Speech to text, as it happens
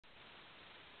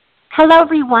Hello,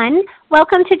 everyone.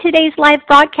 Welcome to today's live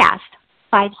broadcast,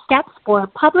 5 Steps for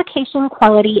Publication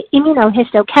Quality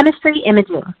Immunohistochemistry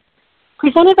Imaging,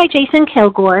 presented by Jason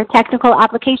Kilgore, Technical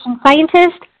Application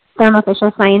Scientist, Thermo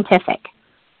Fisher Scientific.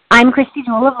 I'm Christy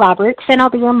Jewell of LabRoots, and I'll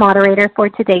be your moderator for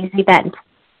today's event.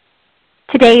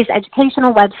 Today's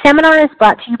educational web seminar is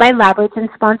brought to you by LabRoots and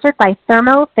sponsored by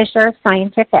Thermo Fisher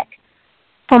Scientific.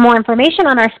 For more information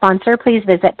on our sponsor, please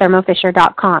visit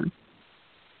thermofisher.com.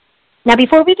 Now,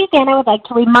 before we begin, I would like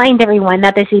to remind everyone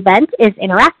that this event is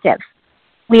interactive.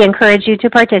 We encourage you to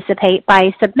participate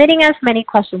by submitting as many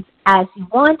questions as you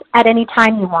want at any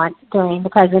time you want during the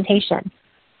presentation.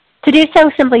 To do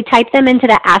so, simply type them into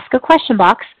the Ask a Question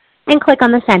box and click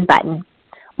on the Send button.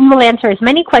 We will answer as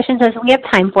many questions as we have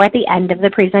time for at the end of the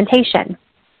presentation.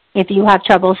 If you have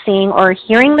trouble seeing or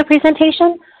hearing the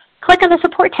presentation, click on the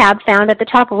Support tab found at the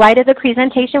top right of the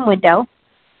presentation window,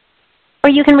 or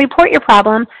you can report your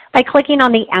problem by clicking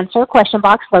on the Answer Question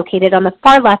box located on the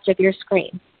far left of your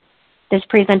screen. This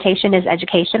presentation is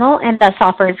educational and thus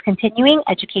offers continuing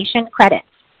education credits.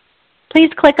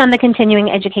 Please click on the Continuing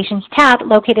Educations tab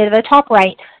located at the top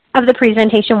right of the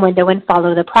presentation window and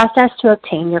follow the process to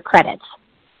obtain your credits.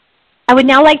 I would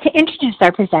now like to introduce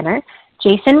our presenter,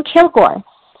 Jason Kilgore,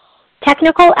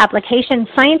 Technical Application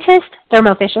Scientist,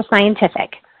 Thermo Fisher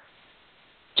Scientific.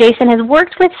 Jason has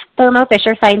worked with Thermo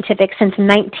Fisher Scientific since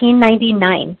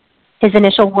 1999. His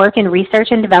initial work in research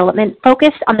and development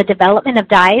focused on the development of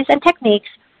dyes and techniques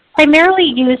primarily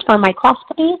used for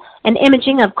microscopy and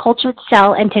imaging of cultured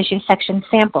cell and tissue section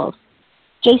samples.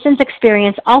 Jason's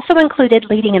experience also included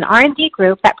leading an R&D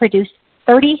group that produced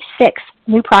 36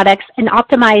 new products and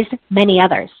optimized many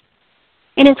others.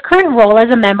 In his current role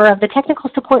as a member of the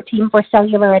technical support team for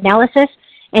cellular analysis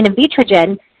and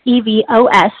Invitrogen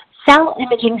EVOS cell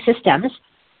imaging systems,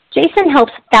 Jason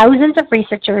helps thousands of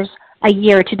researchers a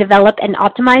year to develop and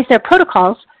optimize their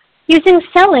protocols using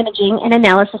cell imaging and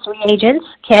analysis reagents,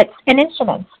 kits, and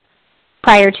instruments.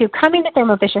 Prior to coming to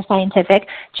Thermo Fisher Scientific,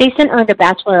 Jason earned a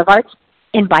Bachelor of Arts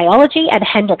in Biology at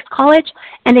Hendrix College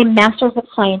and a Master's of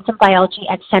Science in Biology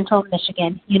at Central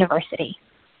Michigan University.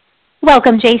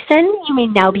 Welcome, Jason. You may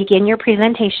now begin your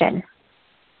presentation.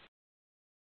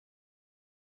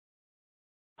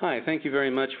 Hi, thank you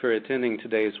very much for attending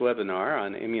today's webinar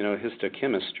on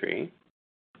immunohistochemistry.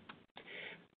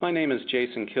 My name is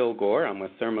Jason Kilgore. I'm with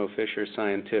Thermo Fisher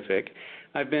Scientific.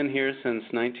 I've been here since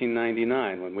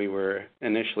 1999 when we were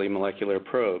initially Molecular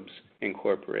Probes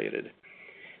Incorporated.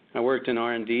 I worked in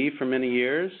R&D for many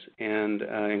years, and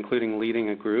including leading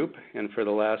a group, and for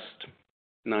the last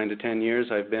 9 to 10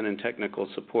 years I've been in technical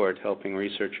support helping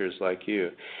researchers like you.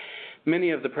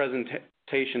 Many of the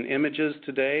presentation images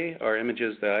today are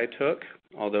images that I took,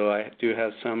 although I do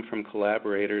have some from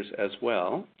collaborators as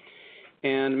well.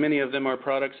 And many of them are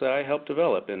products that I helped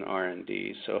develop in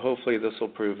R&D, so hopefully this will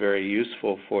prove very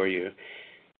useful for you.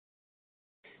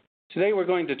 Today we're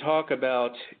going to talk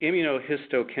about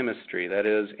immunohistochemistry, that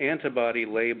is, antibody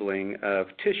labeling of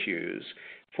tissues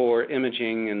for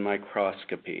imaging and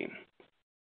microscopy.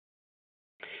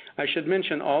 I should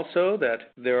mention also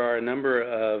that there are a number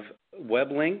of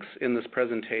web links in this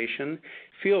presentation.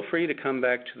 Feel free to come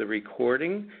back to the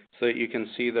recording so that you can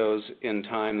see those in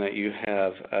time that you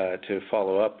have to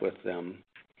follow up with them.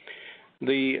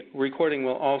 The recording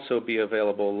will also be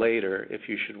available later if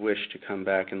you should wish to come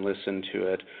back and listen to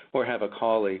it or have a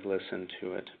colleague listen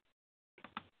to it.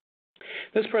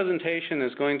 This presentation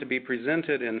is going to be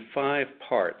presented in 5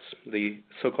 parts, the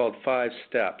so-called 5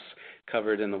 steps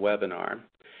covered in the webinar.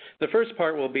 The first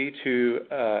part will be to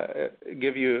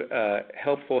give you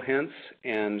helpful hints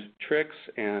and tricks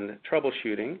and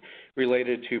troubleshooting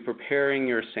related to preparing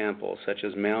your sample, such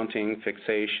as mounting,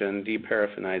 fixation,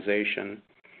 deparaffinization.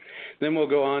 Then we'll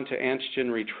go on to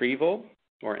antigen retrieval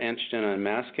or antigen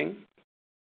unmasking.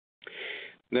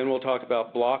 Then we'll talk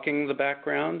about blocking the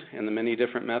background and the many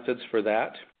different methods for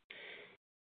that.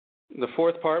 The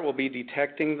fourth part will be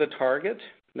detecting the target.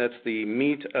 That's the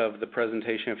meat of the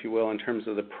presentation, if you will, in terms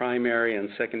of the primary and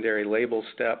secondary label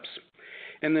steps.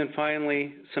 And then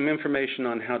finally, some information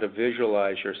on how to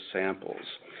visualize your samples,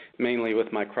 mainly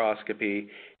with microscopy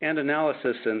and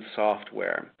analysis in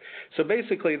software. So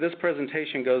basically, this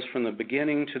presentation goes from the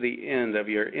beginning to the end of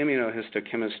your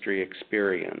immunohistochemistry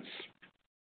experience.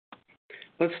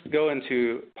 Let's go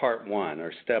into part 1,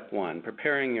 or step 1,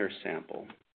 preparing your sample.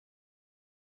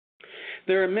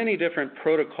 There are many different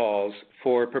protocols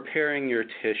for preparing your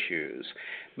tissues,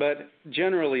 but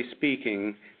generally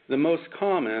speaking, the most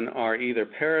common are either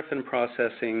paraffin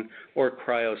processing or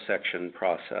cryosection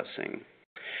processing.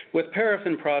 With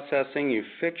paraffin processing, you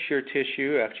fix your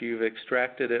tissue after you've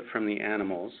extracted it from the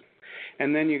animals,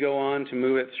 And then you go on to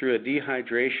move it through a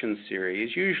dehydration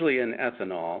series, usually in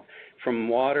ethanol, from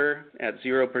water at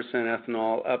 0%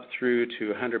 ethanol up through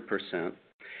to 100%.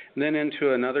 Then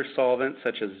into another solvent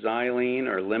such as xylene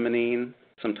or limonene,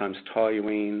 sometimes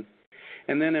toluene,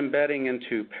 and then embedding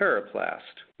into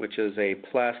paraplast, which is a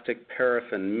plastic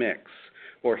paraffin mix,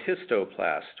 or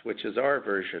histoplast, which is our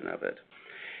version of it.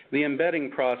 The embedding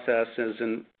process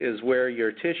is where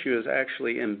your tissue is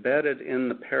actually embedded in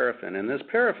the paraffin, and this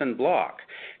paraffin block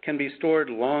can be stored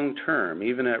long-term,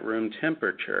 even at room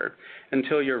temperature,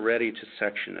 until you're ready to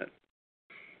section it.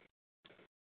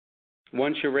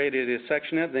 Once you're ready to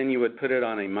section it, then you would put it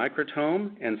on a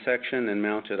microtome and section and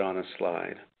mount it on a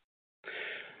slide.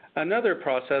 Another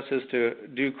process is to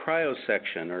do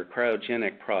cryosection or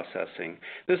cryogenic processing.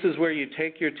 This is where you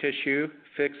take your tissue,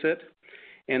 fix it,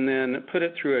 and then put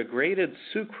it through a graded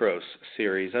sucrose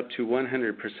series up to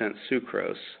 100%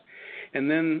 sucrose. And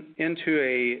then into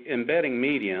a embedding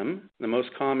medium, the most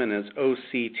common is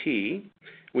OCT.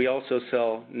 We also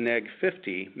sell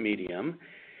neg50 medium.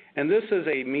 And this is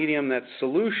a medium that's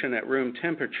solution at room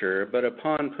temperature, but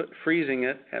upon freezing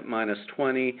it at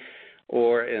 -20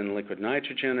 or in liquid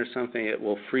nitrogen or something, it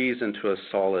will freeze into a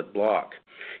solid block.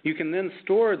 You can then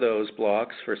store those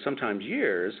blocks for sometimes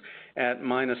years at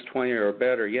 -20 or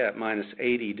better yet,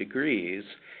 -80 degrees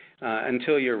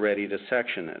until you're ready to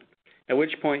section it. At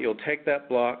which point you'll take that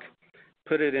block,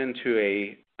 put it into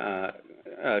a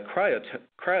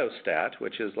cryostat,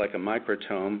 which is like a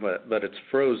microtome, but it's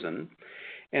frozen.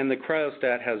 And the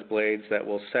cryostat has blades that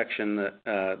will section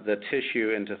the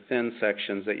tissue into thin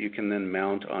sections that you can then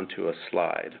mount onto a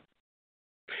slide.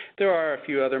 There are a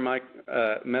few other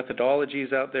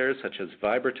methodologies out there, such as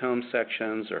vibratome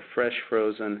sections or fresh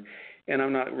frozen, and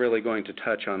I'm not really going to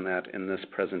touch on that in this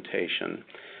presentation.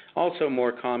 Also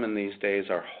more common these days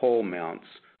are whole mounts,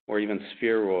 or even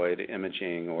spheroid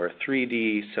imaging, or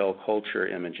 3D cell culture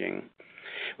imaging.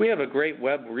 We have a great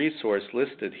web resource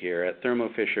listed here at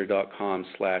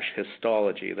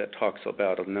thermofisher.com/histology that talks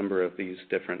about a number of these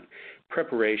different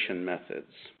preparation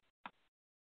methods.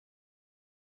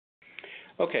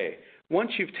 Okay,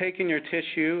 once you've taken your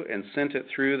tissue and sent it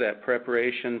through that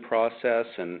preparation process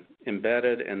and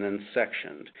embedded and then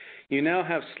sectioned, you now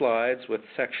have slides with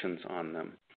sections on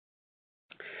them.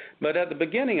 But at the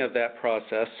beginning of that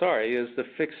process, is the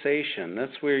fixation.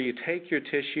 That's where you take your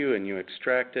tissue and you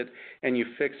extract it and you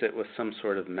fix it with some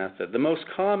sort of method. The most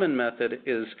common method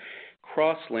is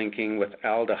cross-linking with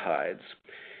aldehydes.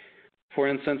 For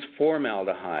instance,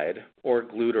 formaldehyde or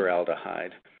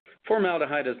glutaraldehyde.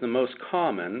 Formaldehyde is the most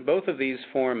common. Both of these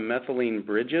form methylene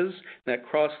bridges that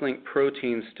cross-link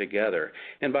proteins together.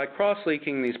 And by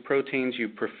cross-linking these proteins, you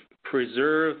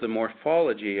preserve the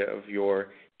morphology of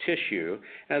your tissue,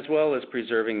 as well as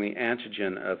preserving the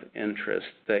antigen of interest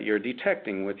that you're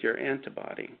detecting with your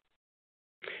antibody.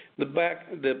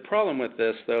 The problem with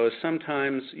this, though, is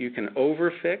sometimes you can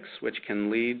overfix, which can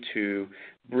lead to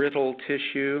brittle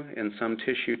tissue in some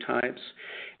tissue types,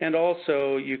 and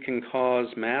also you can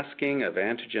cause masking of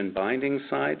antigen binding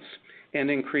sites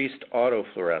and increased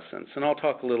autofluorescence. And I'll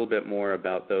talk a little bit more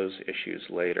about those issues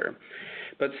later.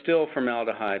 But still,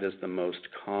 formaldehyde is the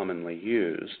most commonly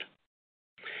used.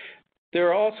 There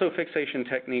are also fixation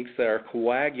techniques that are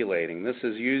coagulating. This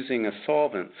is using a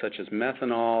solvent such as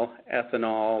methanol,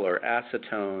 ethanol, or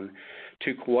acetone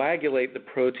to coagulate the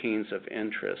proteins of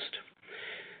interest.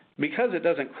 Because it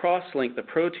doesn't cross-link the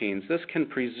proteins, this can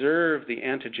preserve the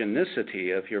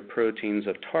antigenicity of your proteins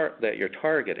that you're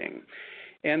targeting.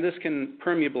 And this can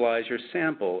permeabilize your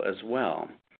sample as well.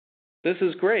 This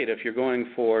is great if you're going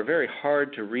for very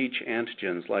hard-to-reach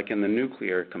antigens, like in the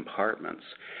nuclear compartments.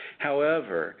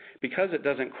 However, because it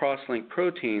doesn't cross-link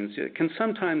proteins, it can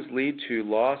sometimes lead to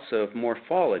loss of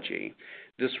morphology,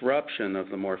 disruption of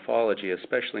the morphology,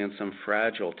 especially in some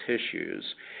fragile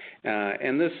tissues.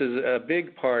 And this is a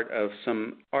big part of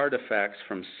some artifacts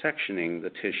from sectioning the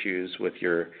tissues with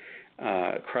your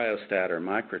cryostat or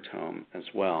microtome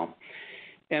as well.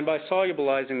 And by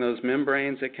solubilizing those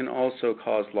membranes, it can also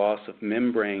cause loss of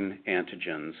membrane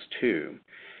antigens too.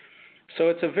 So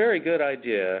it's a very good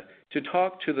idea to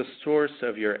talk to the source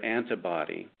of your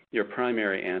antibody, your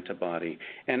primary antibody,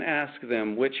 and ask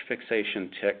them which fixation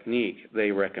technique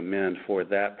they recommend for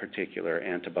that particular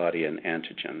antibody and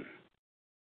antigen.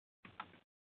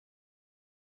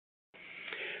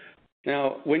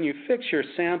 Now, when you fix your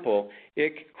sample,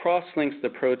 it cross-links the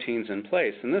proteins in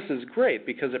place. And this is great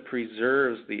because it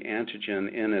preserves the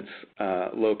antigen in its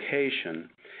location.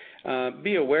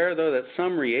 Be aware, though, that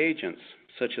some reagents,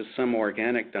 such as some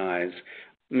organic dyes,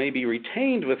 may be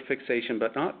retained with fixation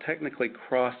but not technically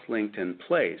cross-linked in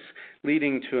place,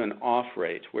 leading to an off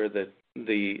rate where the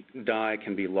the dye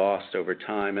can be lost over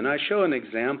time. And I show an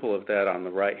example of that on the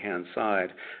right-hand side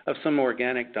of some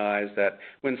organic dyes that,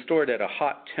 when stored at a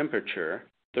hot temperature,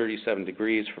 37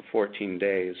 degrees for 14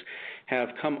 days, have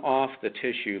come off the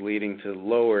tissue, leading to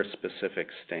lower specific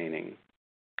staining.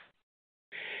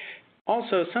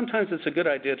 Also, sometimes it's a good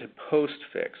idea to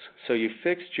post-fix. So you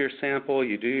fixed your sample,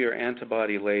 you do your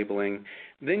antibody labeling,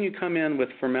 then you come in with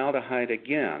formaldehyde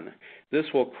again. This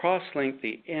will cross-link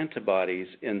the antibodies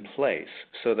in place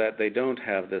so that they don't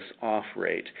have this off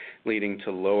rate, leading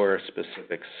to lower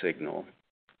specific signal.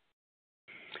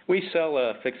 We sell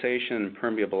a fixation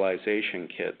permeabilization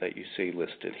kit that you see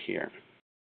listed here.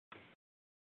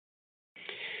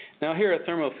 Now here at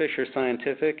Thermo Fisher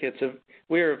Scientific,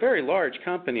 we're a very large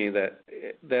company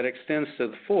that extends to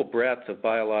the full breadth of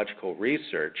biological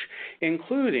research,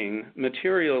 including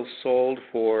materials sold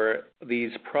for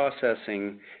these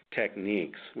processing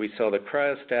techniques. We sell the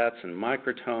cryostats and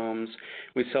microtomes.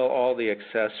 We sell all the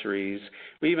accessories.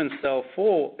 We even sell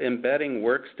full embedding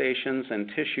workstations and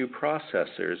tissue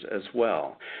processors as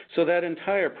well. So that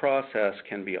entire process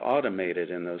can be automated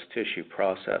in those tissue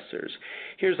processors.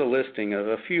 Here's a listing of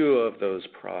a few of those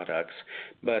products.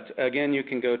 But again, you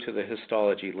can go to the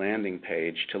histology landing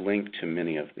page to link to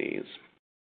many of these.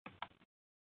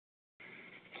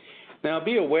 Now,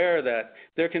 be aware that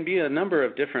there can be a number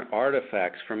of different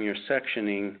artifacts from your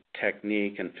sectioning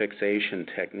technique and fixation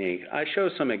technique. I show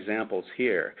some examples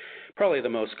here. Probably the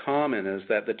most common is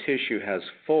that the tissue has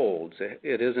folds.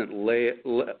 It isn't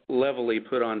levelly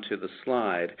put onto the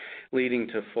slide, leading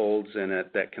to folds in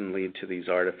it that can lead to these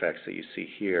artifacts that you see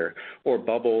here, or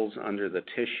bubbles under the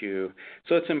tissue.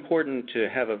 So it's important to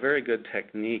have a very good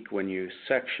technique when you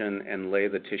section and lay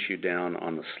the tissue down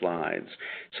on the slides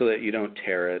so that you don't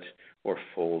tear it or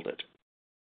fold it.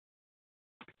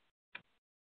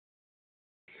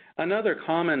 Another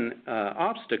common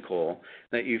obstacle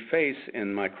that you face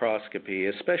in microscopy,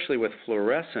 especially with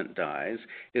fluorescent dyes,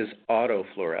 is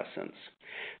autofluorescence.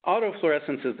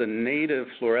 Autofluorescence is the native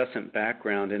fluorescent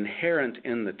background inherent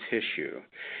in the tissue.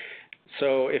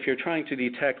 So if you're trying to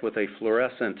detect with a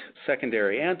fluorescent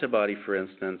secondary antibody, for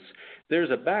instance,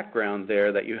 there's a background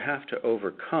there that you have to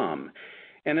overcome.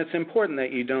 And it's important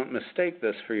that you don't mistake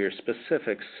this for your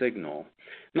specific signal.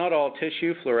 Not all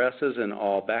tissue fluoresces in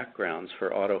all backgrounds for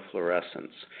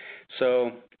autofluorescence.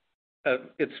 So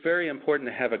it's very important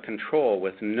to have a control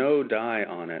with no dye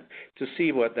on it to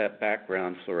see what that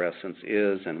background fluorescence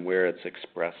is and where it's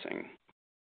expressing.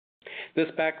 This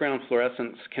background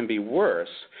fluorescence can be worse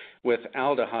with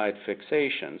aldehyde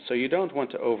fixation, so you don't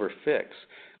want to overfix.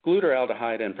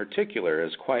 Glutaraldehyde in particular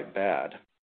is quite bad.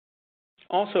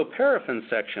 Also, paraffin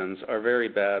sections are very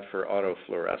bad for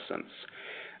autofluorescence.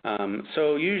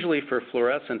 So usually for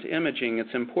fluorescent imaging,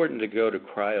 it's important to go to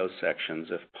cryosections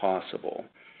if possible.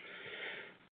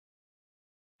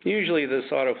 Usually this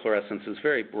autofluorescence is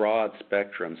very broad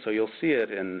spectrum, so you'll see it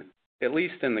at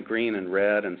least in the green and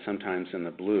red and sometimes in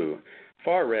the blue.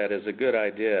 Far red is a good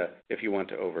idea if you want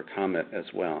to overcome it as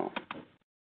well.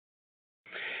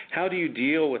 How do you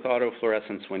deal with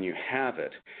autofluorescence when you have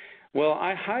it? Well,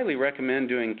 I highly recommend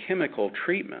doing chemical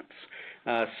treatments.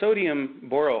 Sodium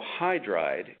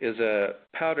borohydride is a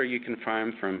powder you can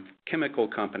find from chemical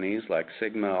companies like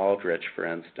Sigma Aldrich, for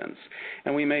instance,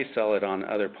 and we may sell it on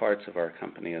other parts of our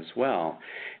company as well.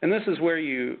 And this is where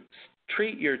you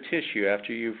treat your tissue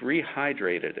after you've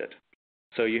rehydrated it.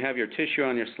 So you have your tissue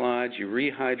on your slides, you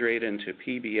rehydrate into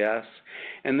PBS,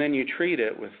 and then you treat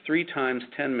it with 3 times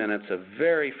 10 minutes of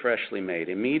very freshly made,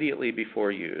 immediately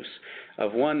before use,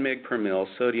 of 1 mg per ml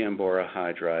sodium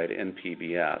borohydride in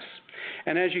PBS.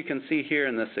 And as you can see here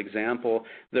in this example,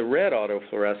 the red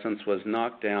autofluorescence was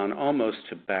knocked down almost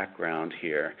to background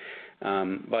here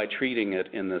by treating it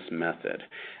in this method.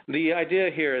 The idea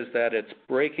here is that it's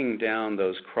breaking down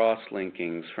those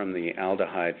cross-linkings from the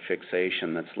aldehyde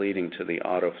fixation that's leading to the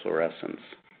autofluorescence.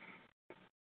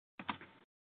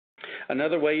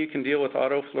 Another way you can deal with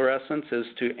autofluorescence is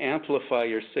to amplify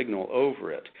your signal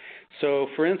over it. So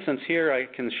for instance, here I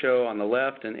can show on the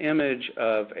left an image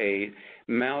of a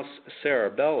mouse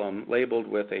cerebellum labeled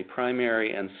with a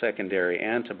primary and secondary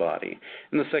antibody.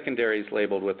 And the secondary is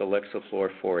labeled with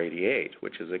Alexafluor 488,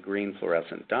 which is a green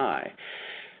fluorescent dye.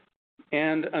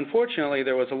 And unfortunately,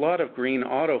 there was a lot of green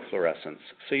autofluorescence,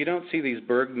 so you don't see these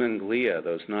Bergman glia,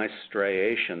 those nice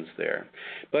striations there.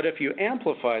 But if you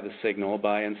amplify the signal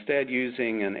by instead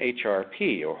using an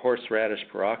HRP, or horseradish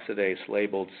peroxidase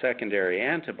labeled secondary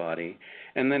antibody,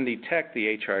 and then detect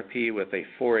the HRP with a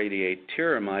 488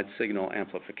 tyramide signal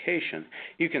amplification,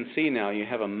 you can see now you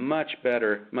have a much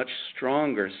better, much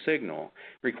stronger signal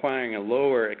requiring a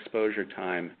lower exposure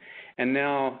time. And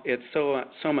now it's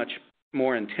so much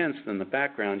more intense than the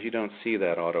background, you don't see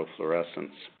that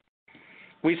autofluorescence.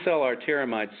 We sell our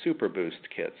Tyramide Super Boost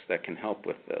kits that can help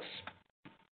with this.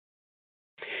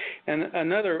 And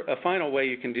a final way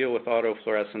you can deal with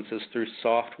autofluorescence is through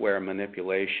software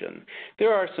manipulation.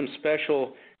 There are some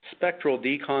special spectral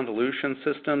deconvolution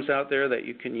systems out there that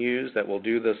you can use that will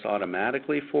do this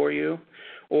automatically for you.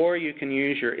 Or you can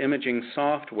use your imaging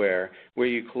software where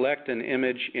you collect an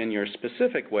image in your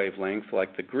specific wavelength,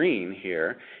 like the green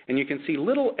here, and you can see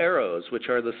little arrows, which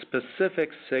are the specific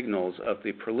signals of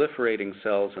the proliferating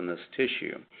cells in this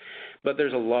tissue. But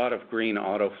there's a lot of green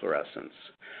autofluorescence.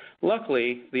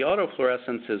 Luckily, the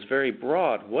autofluorescence is very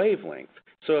broad wavelength,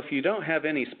 so if you don't have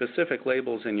any specific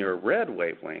labels in your red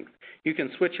wavelength, you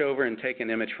can switch over and take an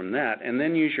image from that, and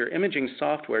then use your imaging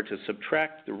software to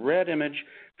subtract the red image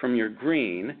from your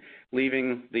green,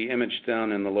 leaving the image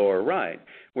down in the lower right,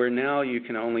 where now you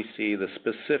can only see the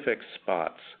specific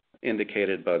spots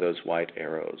indicated by those white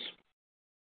arrows.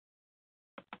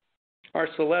 Our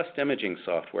Celeste imaging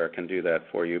software can do that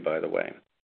for you, by the way.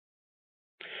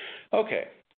 Okay.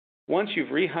 Once you've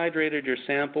rehydrated your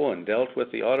sample and dealt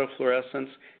with the autofluorescence,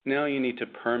 now you need to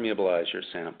permeabilize your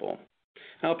sample.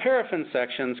 Now, paraffin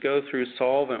sections go through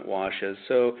solvent washes,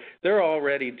 so they're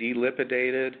already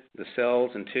delipidated. The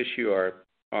cells and tissue are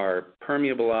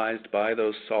permeabilized by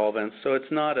those solvents, so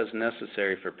it's not as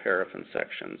necessary for paraffin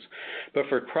sections. But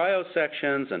for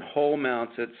cryosections and whole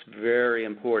mounts, it's very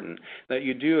important that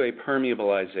you do a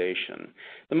permeabilization.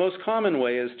 The most common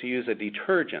way is to use a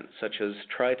detergent, such as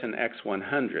Triton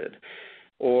X100,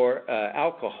 or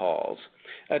alcohols.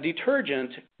 A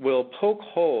detergent will poke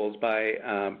holes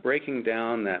by breaking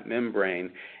down that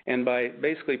membrane, and by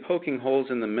basically poking holes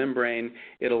in the membrane,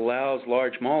 it allows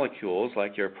large molecules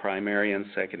like your primary and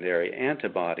secondary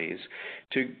antibodies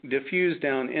to diffuse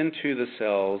down into the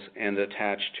cells and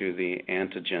attach to the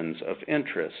antigens of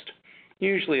interest.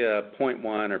 Usually a 0.1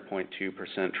 or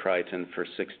 0.2% Triton for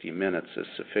 60 minutes is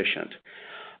sufficient.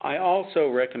 I also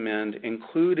recommend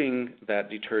including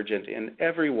that detergent in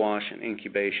every wash and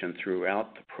incubation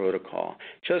throughout the protocol,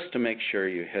 just to make sure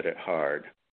you hit it hard.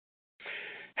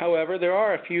 However, there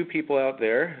are a few people out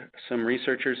there, some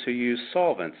researchers who use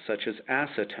solvents such as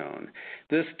acetone.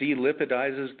 This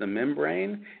delipidizes the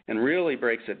membrane and really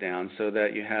breaks it down so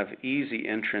that you have easy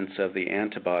entrance of the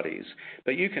antibodies.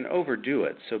 But you can overdo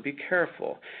it, so be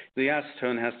careful. The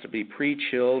acetone has to be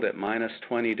pre-chilled at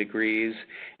 -20 degrees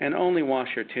and only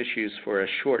wash your tissues for a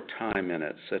short time in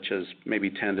it, such as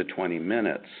maybe 10 to 20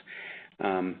 minutes.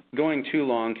 Going too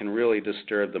long can really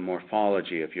disturb the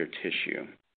morphology of your tissue.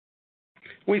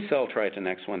 We sell Triton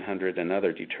X100 and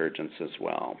other detergents as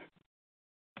well.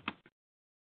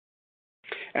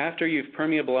 After you've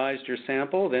permeabilized your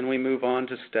sample, then we move on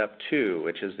to step 2,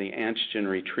 which is the antigen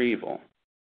retrieval.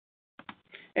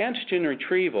 Antigen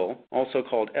retrieval, also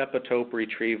called epitope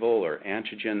retrieval or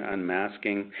antigen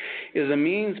unmasking, is a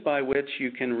means by which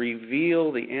you can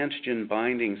reveal the antigen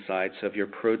binding sites of your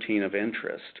protein of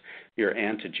interest, your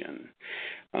antigen,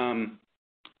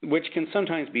 which can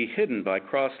sometimes be hidden by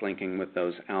cross-linking with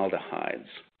those aldehydes.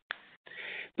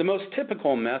 The most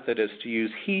typical method is to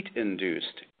use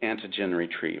heat-induced antigen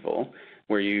retrieval,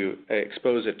 where you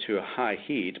expose it to a high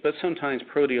heat, but sometimes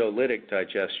proteolytic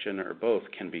digestion or both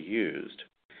can be used.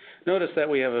 Notice that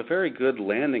we have a very good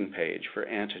landing page for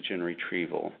antigen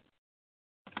retrieval.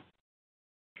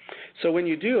 So when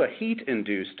you do a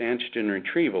heat-induced antigen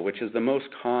retrieval, which is the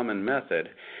most common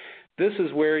method, this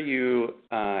is where you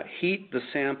heat the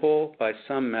sample by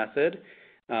some method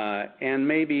and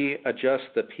maybe adjust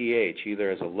the pH, either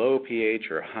as a low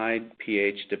pH or high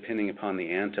pH, depending upon the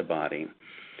antibody.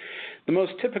 The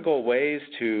most typical ways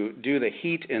to do the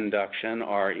heat induction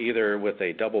are either with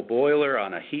a double boiler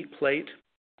on a heat plate,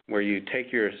 where you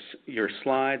take your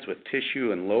slides with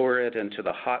tissue and lower it into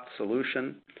the hot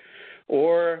solution,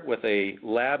 or with a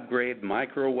lab-grade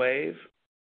microwave,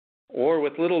 or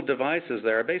with little devices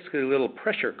that are basically little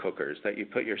pressure cookers that you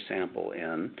put your sample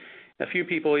in. A few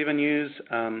people even use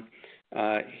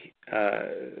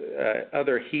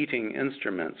other heating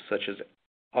instruments, such as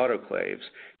autoclaves,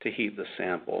 to heat the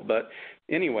sample. But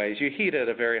anyways, you heat at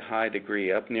a very high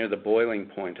degree, up near the boiling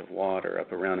point of water,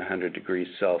 up around 100 degrees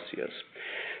Celsius.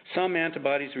 Some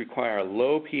antibodies require a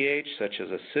low pH, such as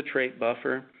a citrate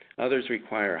buffer. Others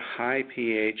require high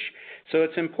pH. So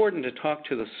it's important to talk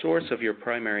to the source of your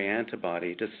primary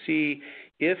antibody to see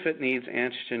if it needs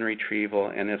antigen retrieval,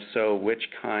 and if so,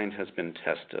 which kind has been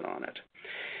tested on it.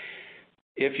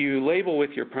 If you label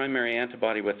with your primary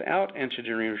antibody without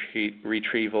antigen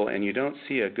retrieval and you don't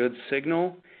see a good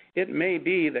signal, it may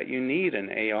be that you need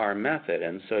an AR method,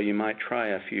 and so you might try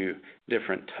a few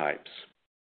different types.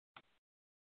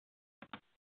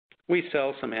 We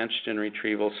sell some antigen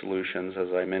retrieval solutions, as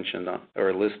I mentioned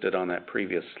or listed on that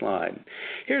previous slide.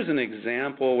 Here's an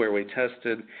example where we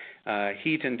tested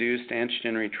heat-induced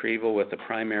antigen retrieval with the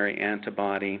primary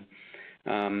antibody,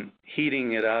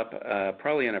 heating it up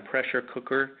probably in a pressure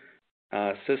cooker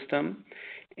system,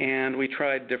 and we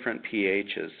tried different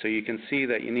pHs. So you can see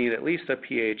that you need at least a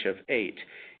pH of 8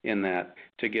 in that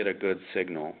to get a good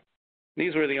signal.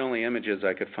 These were the only images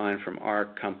I could find from our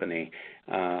company,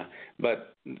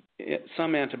 but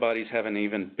some antibodies have an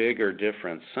even bigger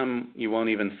difference. Some you won't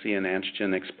even see an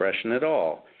antigen expression at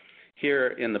all. Here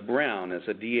in the brown is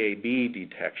a DAB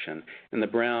detection, and the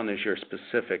brown is your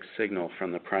specific signal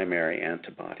from the primary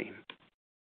antibody.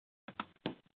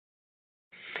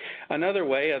 Another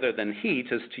way other than heat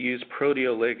is to use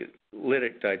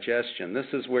proteolytic digestion. This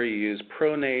is where you use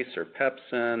pronase or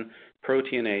pepsin,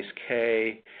 proteinase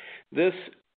K. This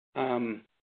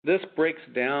breaks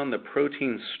down the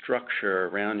protein structure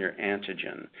around your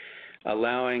antigen,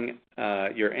 allowing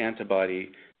your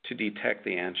antibody to detect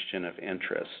the antigen of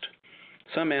interest.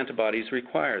 Some antibodies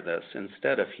require this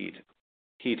instead of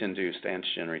heat-induced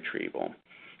antigen retrieval.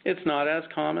 It's not as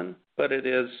common, but it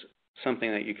is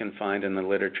something that you can find in the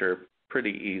literature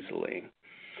pretty easily.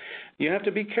 You have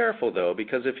to be careful, though,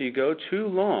 because if you go too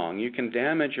long, you can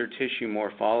damage your tissue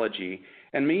morphology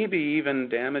and maybe even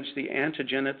damage the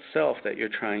antigen itself that you're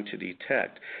trying to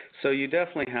detect. So you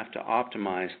definitely have to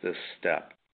optimize this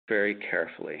step very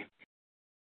carefully.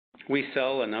 We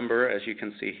sell a number, as you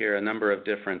can see here, a number of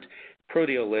different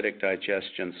proteolytic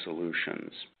digestion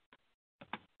solutions.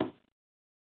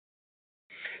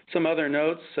 Some other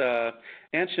notes,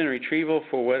 antigen retrieval,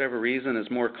 for whatever reason,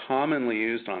 is more commonly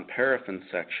used on paraffin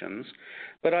sections,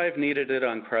 but I've needed it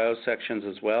on cryo sections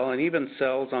as well, and even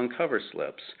cells on cover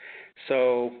slips.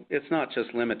 So it's not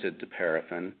just limited to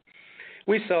paraffin.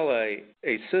 We sell a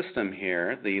system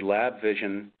here, the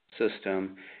LabVision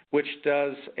system, which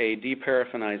does a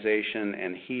deparaffinization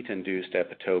and heat-induced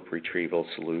epitope retrieval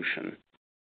solution.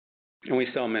 And we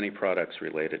sell many products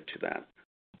related to that.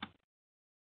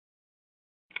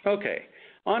 Okay,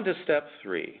 on to step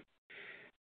 3.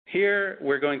 Here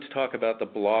we're going to talk about the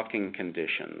blocking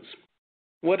conditions.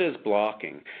 What is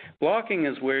blocking? Blocking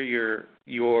is where you're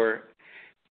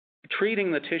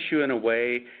treating the tissue in a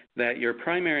way that your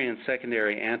primary and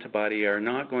secondary antibody are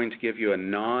not going to give you a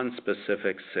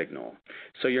non-specific signal.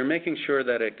 So you're making sure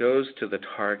that it goes to the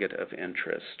target of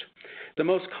interest. The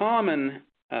most common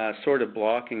sort of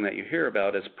blocking that you hear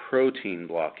about is protein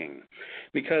blocking,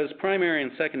 because primary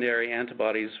and secondary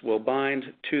antibodies will bind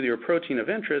to your protein of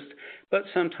interest, but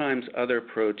sometimes other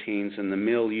proteins in the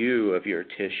milieu of your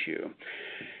tissue.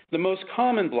 The most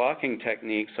common blocking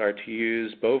techniques are to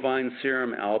use bovine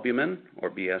serum albumin, or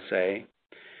BSA,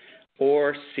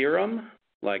 or serum,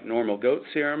 like normal goat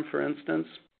serum, for instance,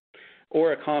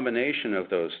 or a combination of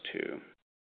those two.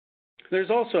 There's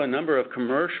also a number of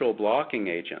commercial blocking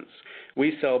agents.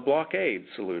 We sell blockade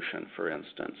solution, for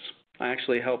instance. I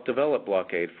actually helped develop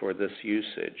blockade for this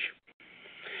usage.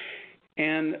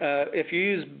 And if you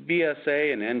use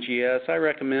BSA and NGS, I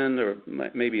recommend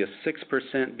maybe a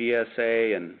 6%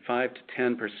 BSA and 5 to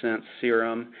 10%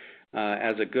 serum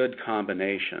as a good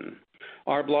combination.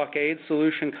 Our blockade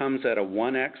solution comes at a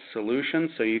 1x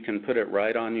solution, so you can put it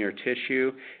right on your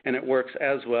tissue, and it works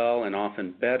as well and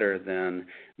often better than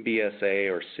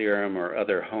BSA or serum or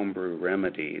other homebrew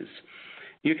remedies.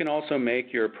 You can also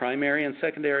make your primary and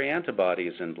secondary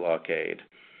antibodies in blockade.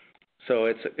 So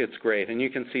it's great, and you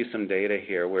can see some data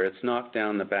here where it's knocked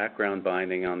down the background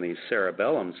binding on these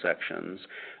cerebellum sections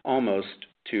almost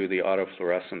to the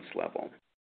autofluorescence level.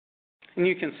 And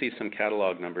you can see some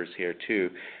catalog numbers here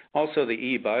too. Also, the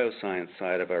eBioscience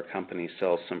side of our company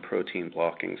sells some protein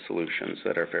blocking solutions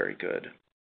that are very good.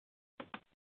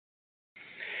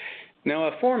 Now,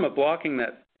 a form of blocking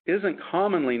that isn't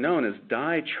commonly known is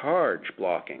dye charge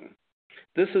blocking.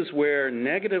 This is where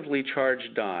negatively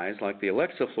charged dyes, like the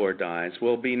Alexafluor dyes,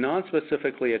 will be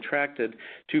nonspecifically attracted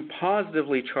to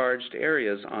positively charged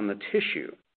areas on the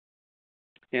tissue.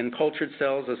 In cultured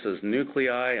cells, this is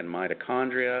nuclei and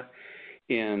mitochondria.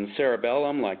 In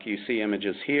cerebellum, like you see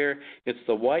images here, it's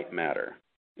the white matter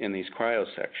in these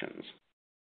cryosections.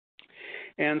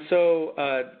 And so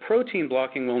protein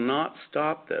blocking will not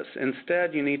stop this.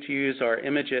 Instead, you need to use our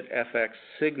Imagit FX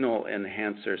signal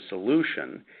enhancer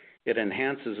solution. It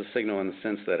enhances the signal in the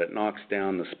sense that it knocks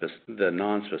down the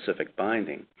non-specific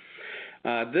binding.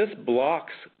 This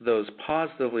blocks those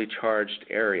positively charged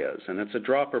areas, and it's a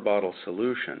dropper bottle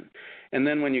solution. And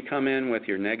then when you come in with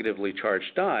your negatively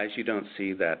charged dyes, you don't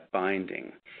see that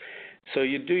binding. So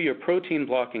you do your protein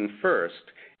blocking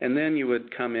first, and then you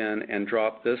would come in and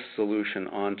drop this solution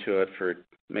onto it for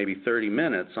maybe 30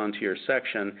 minutes onto your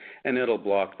section, and it'll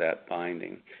block that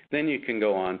binding. Then you can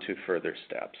go on to further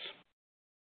steps.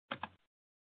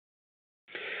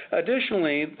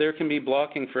 Additionally, there can be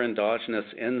blocking for endogenous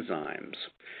enzymes.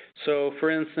 So, for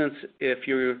instance, if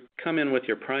you come in with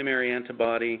your primary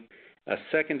antibody, a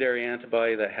secondary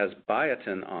antibody that has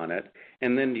biotin on it,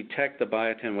 and then detect the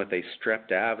biotin with a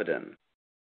streptavidin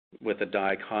with a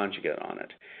dye conjugate on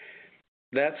it.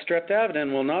 That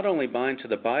streptavidin will not only bind to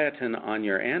the biotin on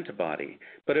your antibody,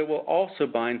 but it will also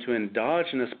bind to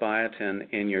endogenous biotin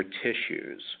in your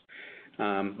tissues.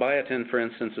 Biotin, for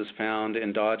instance, is found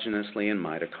endogenously in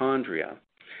mitochondria.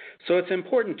 So it's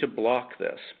important to block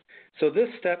this. So this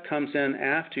step comes in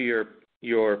after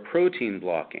your protein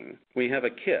blocking. We have a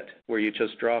kit where you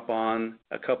just drop on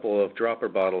a couple of dropper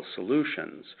bottle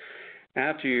solutions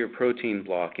after your protein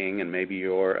blocking and maybe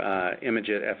your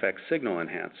Imagit FX signal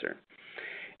enhancer.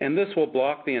 And this will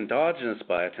block the endogenous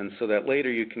biotin so that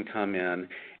later you can come in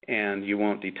and you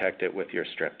won't detect it with your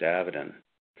streptavidin.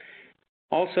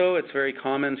 Also, it's very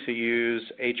common to use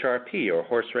HRP, or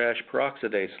horseradish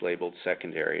peroxidase labeled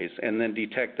secondaries, and then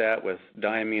detect that with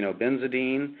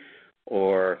diaminobenzidine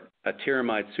or a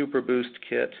tyramide superboost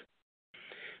kit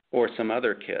or some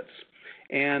other kits.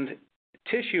 And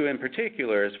tissue in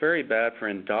particular is very bad for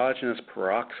endogenous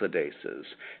peroxidases.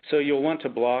 So you'll want to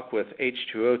block with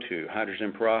H2O2,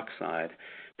 hydrogen peroxide,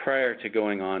 prior to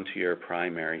going on to your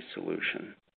primary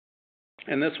solution.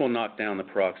 And this will knock down the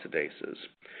peroxidases.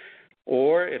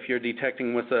 Or if you're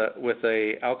detecting with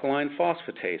a alkaline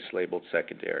phosphatase labeled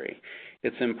secondary,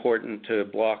 it's important to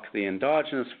block the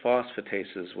endogenous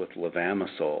phosphatases with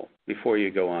levamisole before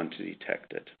you go on to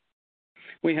detect it.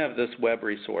 We have this web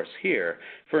resource here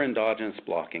for endogenous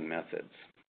blocking methods.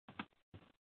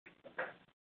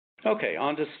 Okay,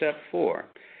 on to step 4,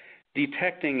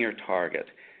 detecting your target.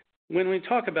 When we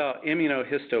talk about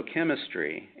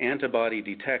immunohistochemistry, antibody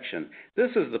detection, this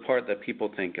is the part that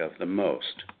people think of the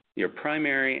most, your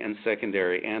primary and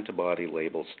secondary antibody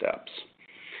label steps.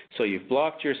 So you've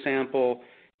blocked your sample,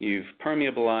 you've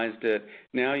permeabilized it,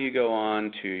 now you go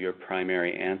on to your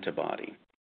primary antibody.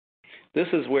 This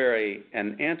is where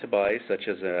an antibody, such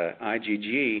as an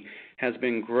IgG, has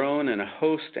been grown in a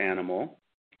host animal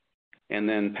and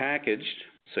then packaged,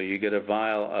 so you get a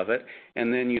vial of it,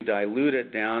 and then you dilute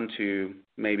it down to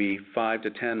maybe 5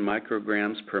 to 10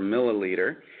 micrograms per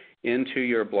milliliter into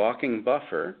your blocking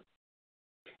buffer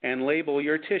and label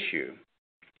your tissue.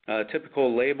 A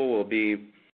typical label will be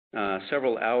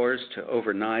several hours to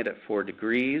overnight at 4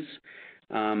 degrees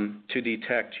to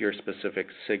detect your specific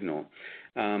signal.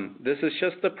 This is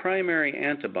just the primary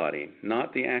antibody,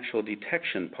 not the actual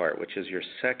detection part, which is your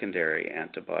secondary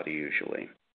antibody usually.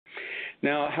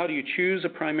 Now, how do you choose a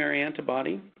primary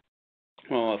antibody?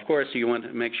 Well, of course, you want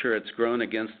to make sure it's grown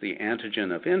against the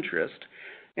antigen of interest,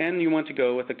 and you want to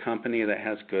go with a company that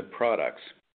has good products,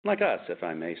 like us, if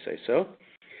I may say so.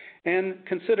 And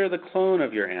consider the clone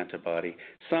of your antibody.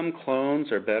 Some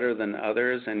clones are better than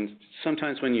others, and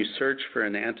sometimes when you search for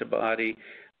an antibody,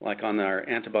 like on our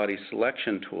antibody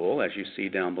selection tool, as you see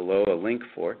down below a link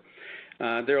for,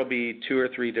 there will be 2 or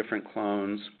 3 different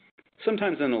clones.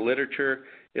 Sometimes in the literature,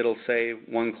 it'll say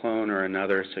one clone or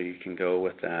another, so you can go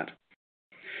with that.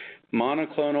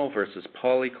 Monoclonal versus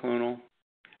polyclonal.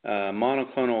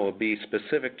 Monoclonal will be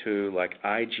specific to like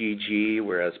IgG,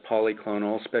 whereas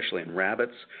polyclonal, especially in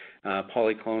rabbits,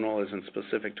 polyclonal isn't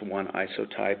specific to one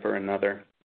isotype or another.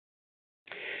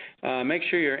 Make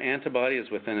sure your antibody is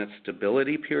within its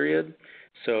stability period.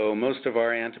 So most of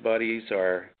our antibodies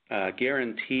are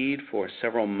guaranteed for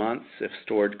several months if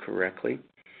stored correctly.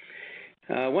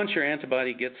 Once your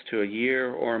antibody gets to a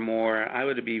year or more, I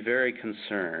would be very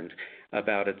concerned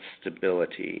about its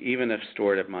stability, even if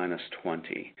stored at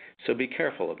 -20. So be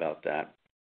careful about that.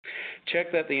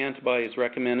 Check that the antibody is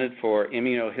recommended for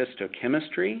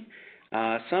immunohistochemistry.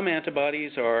 Some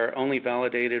antibodies are only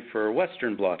validated for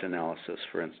Western blot analysis,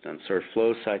 for instance, or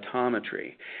flow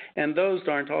cytometry. And those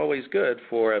aren't always good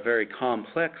for a very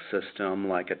complex system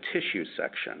like a tissue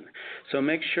section. So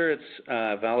make sure it's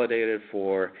validated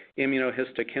for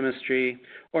immunohistochemistry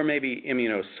or maybe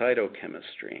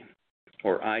immunocytochemistry,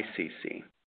 or ICC,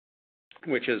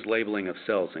 which is labeling of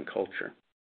cells in culture.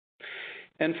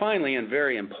 And finally, and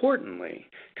very importantly,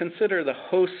 consider the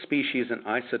host species and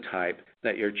isotype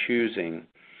that you're choosing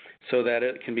so that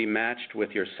it can be matched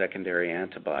with your secondary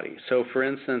antibody. So for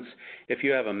instance, if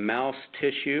you have a mouse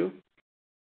tissue,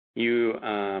 you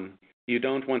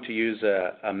don't want to use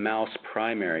a mouse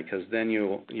primary, because then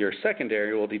your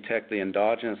secondary will detect the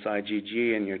endogenous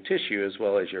IgG in your tissue as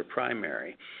well as your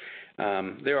primary.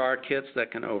 There are kits that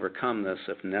can overcome this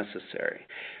if necessary.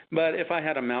 But if I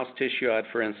had a mouse tissue, I'd,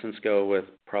 for instance, go with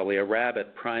probably a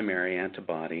rabbit primary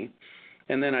antibody,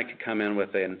 and then I could come in with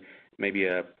maybe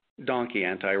a donkey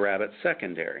anti-rabbit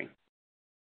secondary.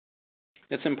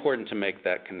 It's important to make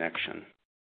that connection.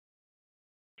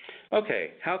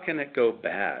 Okay, how can it go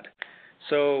bad?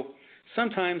 So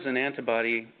sometimes an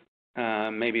antibody,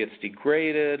 maybe it's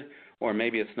degraded, or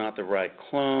maybe it's not the right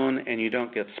clone, and you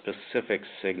don't get specific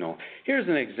signal. Here's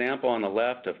an example on the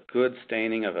left of good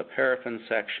staining of a paraffin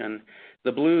section.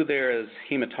 The blue there is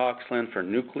hematoxylin for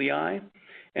nuclei,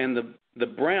 and the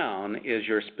brown is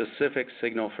your specific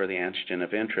signal for the antigen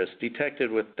of interest,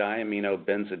 detected with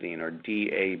diaminobenzidine, or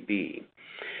DAB.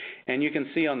 And you can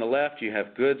see on the left you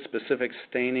have good specific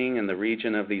staining in the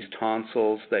region of these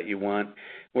tonsils that you want,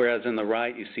 whereas in the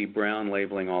right you see brown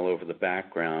labeling all over the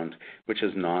background, which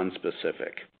is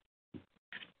nonspecific.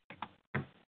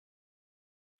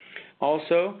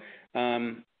 Also,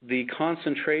 the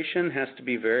concentration has to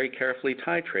be very carefully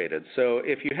titrated. So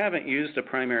if you haven't used a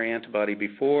primary antibody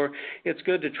before, it's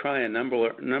good to try a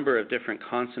number of different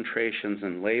concentrations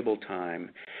and label time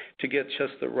to get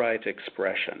just the right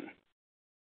expression.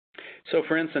 So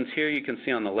for instance, here you can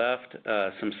see on the left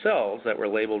some cells that were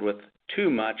labeled with too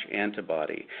much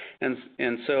antibody.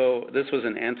 And so this was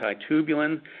an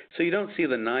antitubulin, so you don't see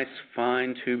the nice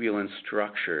fine tubulin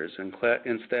structures.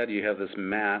 Instead, you have this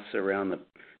mass around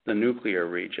the nuclear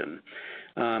region.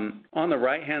 On the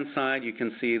right-hand side, you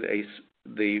can see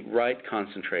the right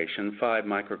concentration, 5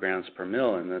 micrograms per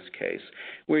mil in this case,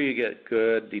 where you get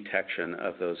good detection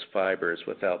of those fibers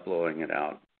without blowing it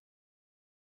out.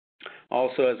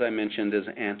 Also, as I mentioned, is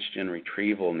antigen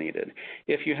retrieval needed.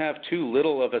 If you have too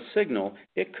little of a signal,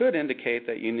 it could indicate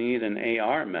that you need an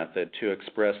AR method to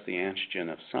express the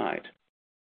antigen of site.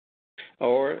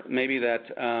 Or maybe that,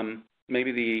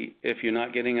 if you're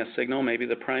not getting a signal, maybe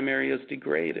the primary is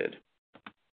degraded.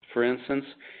 For instance,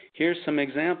 here's some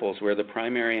examples where the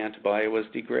primary antibody was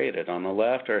degraded. On the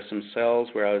left are some cells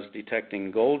where I was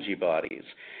detecting Golgi bodies,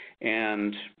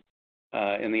 and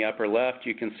in the upper left,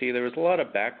 you can see there was a lot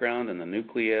of background in the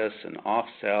nucleus and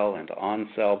off-cell and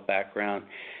on-cell background.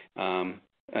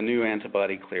 A new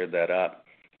antibody cleared that up.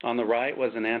 On the right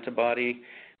was an antibody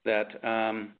that,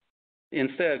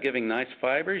 instead of giving nice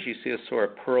fibers, you see a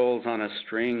sort of pearls on a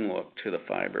string look to the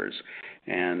fibers,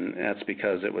 and that's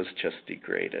because it was just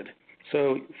degraded.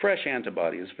 So fresh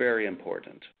antibody is very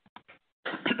important.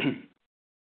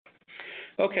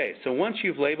 Okay, so once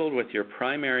you've labeled with your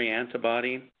primary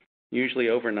antibody, usually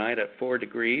overnight at 4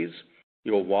 degrees,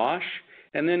 you'll wash,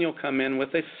 and then you'll come in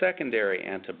with a secondary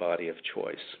antibody of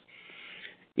choice.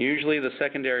 Usually the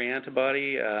secondary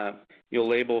antibody you'll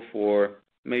label for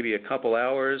maybe a couple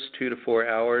hours, 2 to 4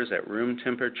 hours at room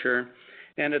temperature,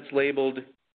 and it's labeled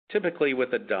typically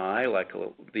with a dye like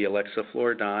the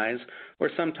Alexaflor dyes, or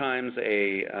sometimes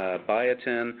a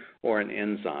biotin or an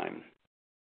enzyme.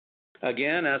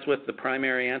 Again, as with the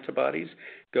primary antibodies,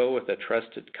 go with a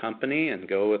trusted company and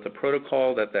go with a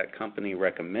protocol that that company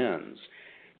recommends.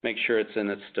 Make sure it's in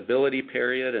its stability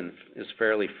period and is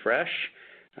fairly fresh,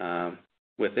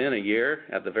 within a year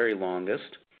at the very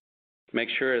longest. Make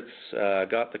sure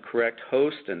it's got the correct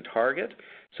host and target.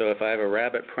 So if I have a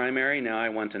rabbit primary, now I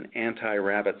want an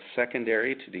anti-rabbit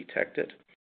secondary to detect it.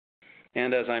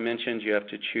 And as I mentioned, you have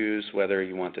to choose whether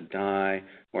you want a dye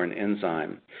or an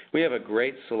enzyme. We have a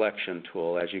great selection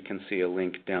tool, as you can see a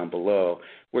link down below,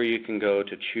 where you can go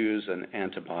to choose an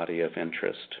antibody of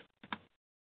interest.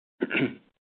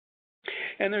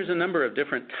 And there's a number of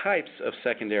different types of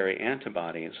secondary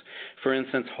antibodies. For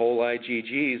instance, whole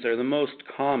IgGs are the most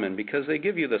common because they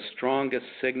give you the strongest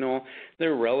signal.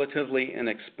 They're relatively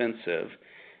inexpensive,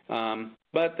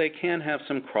 but they can have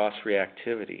some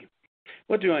cross-reactivity.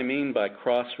 What do I mean by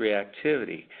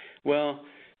cross-reactivity? Well,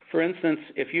 for instance,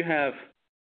 if you have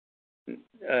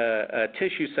a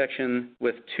tissue section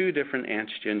with 2 different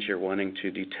antigens you're wanting to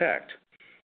detect,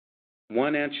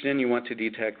 one antigen you want to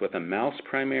detect with a mouse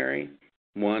primary,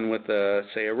 one with,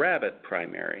 say, a rabbit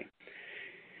primary.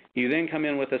 You then come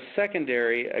in with a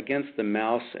secondary against the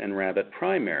mouse and rabbit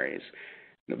primaries,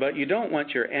 but you don't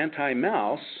want your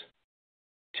anti-mouse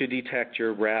to detect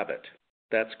your rabbit.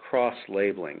 That's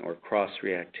cross-labeling or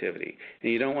cross-reactivity.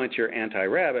 And you don't want your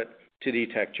anti-rabbit to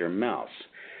detect your mouse.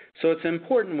 So it's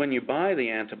important when you buy the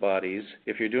antibodies,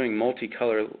 if you're doing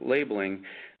multicolor labeling,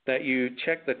 that you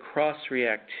check the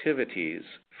cross-reactivities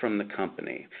from the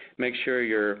company. Make sure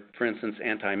your, for instance,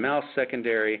 anti-mouse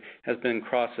secondary has been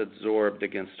cross-absorbed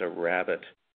against a rabbit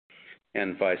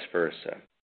and vice versa.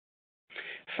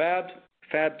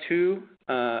 Fab2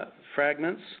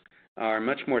 fragments are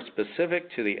much more specific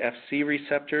to the Fc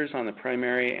receptors on the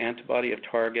primary antibody of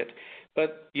target,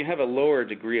 but you have a lower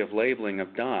degree of labeling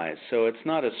of dyes, so it's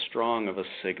not as strong of a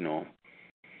signal.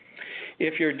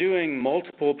 If you're doing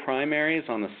multiple primaries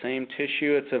on the same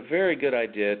tissue, it's a very good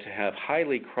idea to have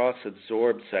highly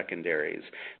cross-adsorbed secondaries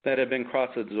that have been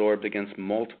cross-adsorbed against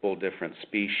multiple different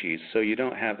species, so you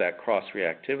don't have that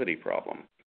cross-reactivity problem.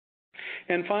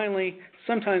 And finally,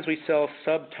 sometimes we sell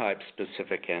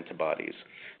subtype-specific antibodies.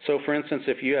 So for instance,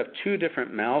 if you have two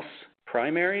different mouse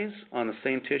primaries on the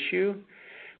same tissue,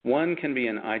 one can be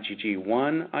an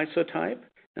IgG1 isotype,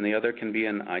 and the other can be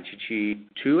an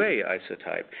IgG2A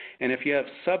isotype. And if you have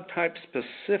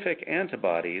subtype-specific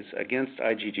antibodies against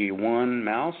IgG1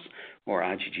 mouse or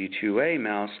IgG2A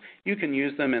mouse, you can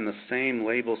use them in the same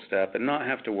label step and not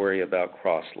have to worry about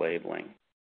cross-labeling.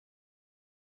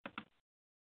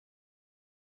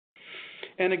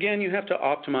 And again, you have to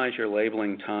optimize your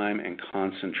labeling time and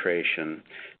concentration.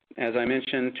 As I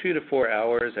mentioned, 2 to 4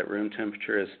 hours at room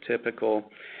temperature is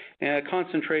typical. And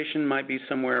concentration might be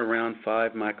somewhere around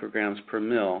 5 micrograms per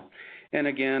mil, and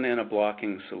again in a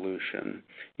blocking solution.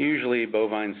 Usually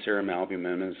bovine serum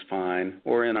albumin is fine,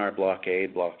 or in our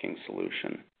blockade blocking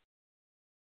solution.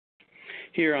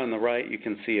 Here on the right you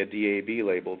can see a DAB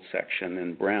labeled section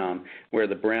in brown, where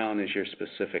the brown is your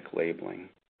specific labeling.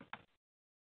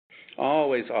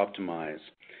 Always optimize.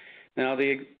 Now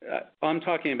I'm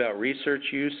talking about research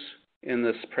use in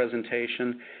this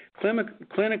presentation.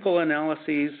 Clinical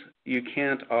analyses you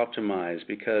can't optimize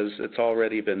because it's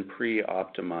already been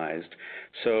pre-optimized.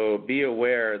 So be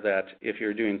aware that if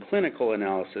you're doing clinical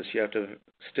analysis, you have to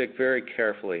stick very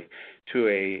carefully to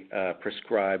a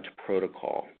prescribed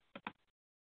protocol.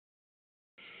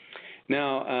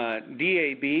 Now,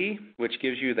 DAB, which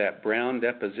gives you that brown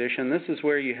deposition, this is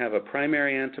where you have a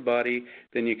primary antibody,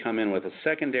 then you come in with a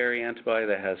secondary antibody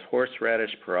that has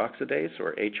horseradish peroxidase,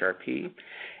 or HRP,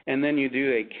 and then you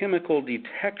do a chemical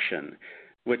detection,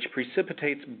 which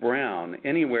precipitates brown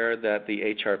anywhere that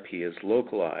the HRP is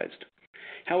localized.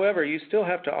 However, you still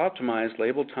have to optimize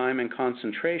label time and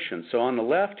concentration. So on the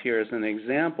left here is an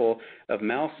example of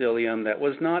mouse ileum that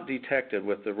was not detected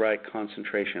with the right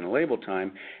concentration and label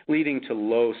time, leading to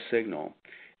low signal.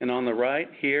 And on the right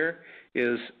here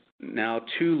is now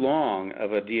too long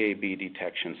of a DAB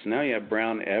detection. So now you have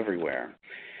brown everywhere.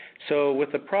 So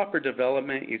with the proper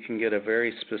development, you can get a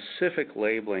very specific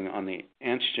labeling on the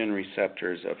antigen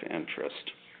receptors of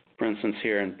interest. For instance,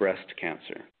 here in breast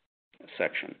cancer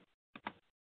section.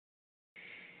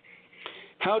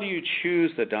 How do you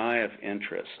choose the dye of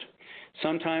interest?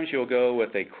 Sometimes you'll go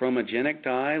with a chromogenic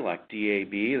dye like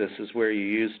DAB. This is where you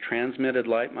use transmitted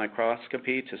light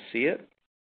microscopy to see it.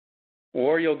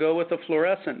 Or you'll go with a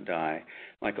fluorescent dye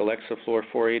like Alexafluor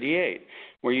 488,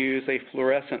 where you use a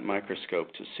fluorescent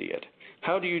microscope to see it.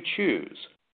 How do you choose?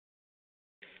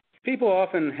 People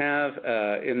often have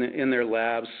in their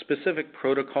labs specific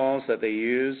protocols that they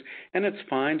use, and it's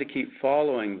fine to keep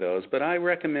following those, but I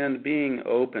recommend being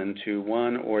open to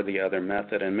one or the other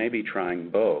method and maybe trying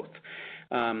both.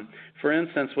 For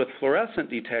instance, with fluorescent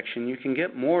detection, you can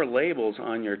get more labels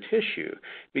on your tissue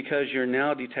because you're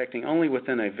now detecting only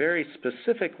within a very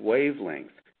specific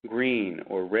wavelength, green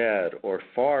or red or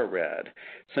far red.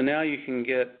 So now you can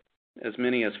get as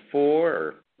many as 4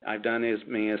 or I've done as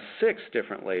many as 6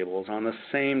 different labels on the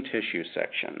same tissue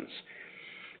sections.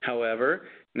 However,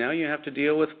 now you have to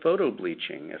deal with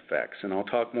photobleaching effects, and I'll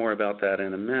talk more about that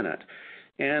in a minute.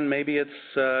 And maybe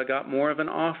it's got more of an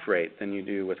off rate than you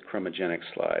do with chromogenic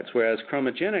slides, whereas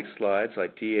chromogenic slides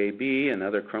like DAB and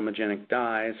other chromogenic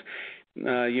dyes,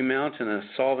 you mount in a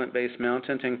solvent-based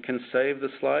mountant and can save the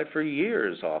slide for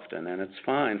years often, and it's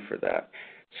fine for that.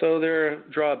 So there are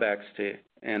drawbacks to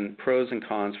and pros and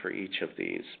cons for each of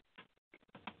these.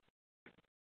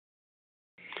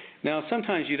 Now,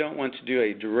 sometimes you don't want to do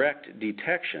a direct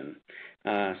detection.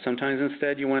 Sometimes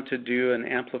instead you want to do an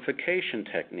amplification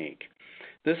technique.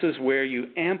 This is where you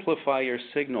amplify your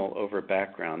signal over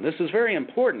background. This is very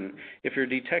important if you're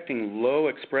detecting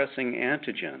low-expressing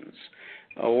antigens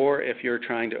or if you're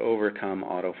trying to overcome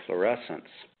autofluorescence.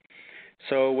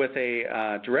 So with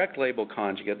a direct label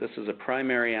conjugate, this is a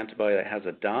primary antibody that has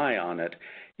a dye on it,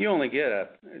 you only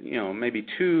get maybe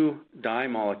 2 dye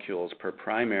molecules per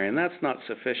primary, and that's not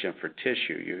sufficient for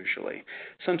tissue usually.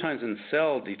 Sometimes in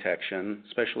cell detection,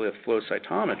 especially with flow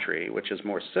cytometry, which is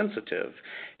more sensitive,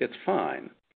 it's fine.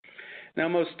 Now,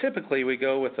 most typically we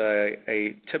go with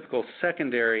a typical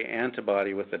secondary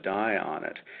antibody with a dye on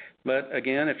it. But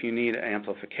again, if you need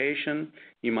amplification,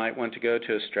 you might want to go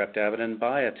to a streptavidin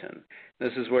biotin.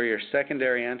 This is where your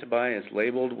secondary antibody is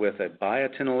labeled with a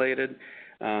biotinylated,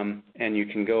 and you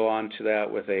can go on to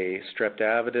that with a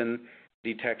streptavidin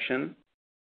detection.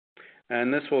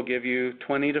 and this will give you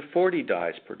 20 to 40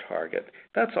 dyes per target.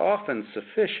 That's often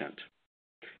sufficient.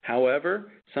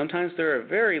 However, sometimes there are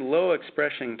very low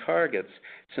expressing targets,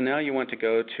 so now you want to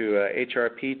go to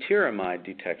HRP tyramide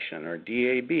detection, or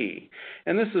DAB.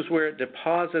 And this is where it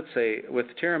deposits with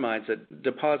tyramides, it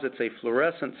deposits a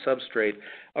fluorescent substrate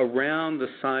around the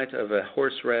site of a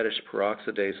horseradish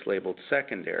peroxidase labeled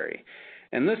secondary.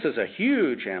 And this is a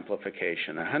huge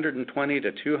amplification, 120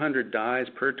 to 200 dyes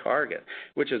per target,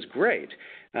 which is great.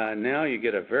 Now you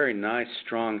get a very nice,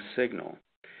 strong signal.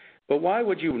 But why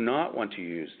would you not want to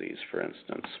use these, for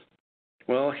instance?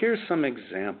 Well, here's some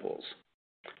examples.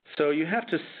 So you have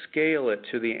to scale it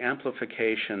to the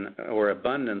amplification or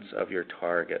abundance of your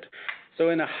target.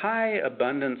 So in a high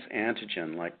abundance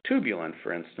antigen, like tubulin,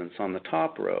 for instance, on the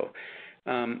top row,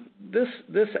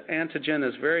 this antigen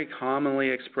is very commonly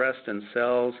expressed in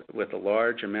cells with a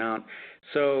large amount.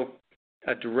 So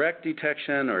a direct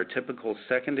detection or a typical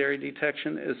secondary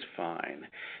detection is fine.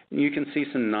 You can see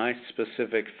some nice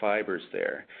specific fibers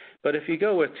there. But if you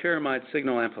go with tyramide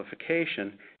signal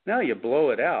amplification, now you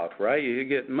blow it out, right? You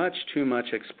get much too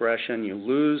much expression. You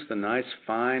lose the nice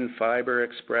fine fiber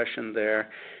expression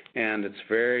there, and it's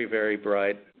very, very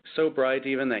bright. So bright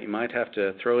even that you might have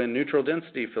to throw in neutral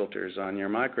density filters on your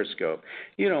microscope.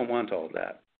 You don't want all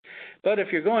that. But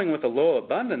if you're going with a low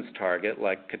abundance target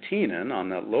like catenin on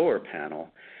the lower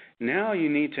panel, now you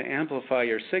need to amplify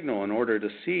your signal in order to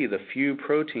see the few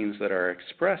proteins that are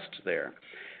expressed there.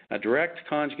 A direct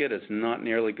conjugate is not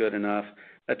nearly good enough.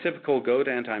 A typical goat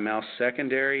anti-mouse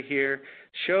secondary here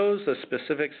shows a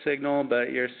specific signal,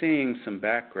 but you're seeing some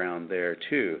background there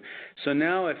too. So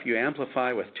now if you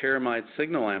amplify with tyramide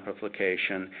signal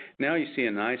amplification, now you see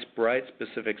a nice bright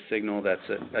specific signal that's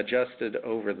adjusted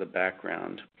over the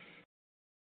background.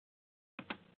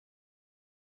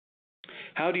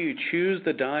 How do you choose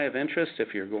the dye of interest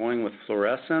if you're going with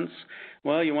fluorescence?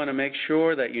 Well, you want to make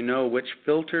sure that you know which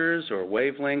filters or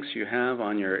wavelengths you have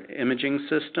on your imaging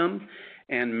system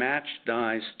and match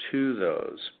dyes to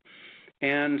those.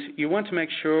 And you want to make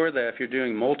sure that if you're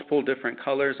doing multiple different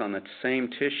colors on the same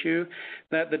tissue,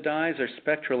 that the dyes are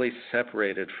spectrally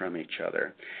separated from each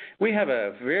other. We have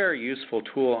a very useful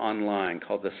tool online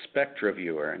called the Spectra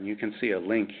Viewer, and you can see a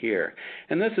link here.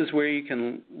 And this is where you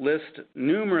can list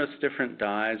numerous different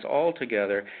dyes all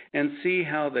together and see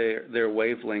how their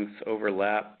wavelengths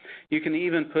overlap. You can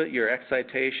even put your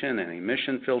excitation and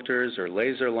emission filters or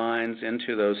laser lines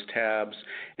into those tabs,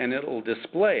 and it'll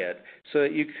display it so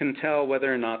that you can tell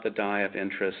whether or not the dye of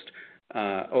interest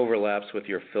overlaps with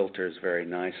your filters very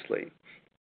nicely.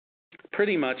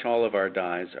 Pretty much all of our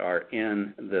dyes are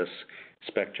in this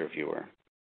Spectra Viewer.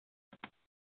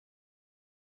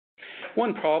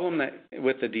 One problem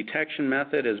with the detection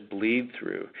method is bleed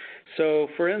through. So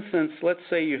for instance, let's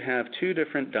say you have two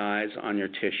different dyes on your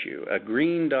tissue, a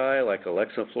green dye like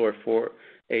Alexafluor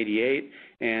 488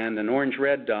 and an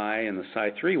orange-red dye in the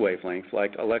Psi3 wavelength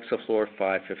like Alexafluor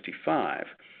 555.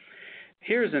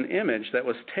 Here's an image that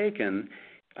was taken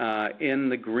in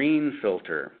the green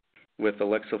filter with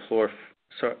Alexafluor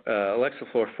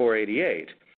 488.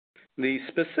 The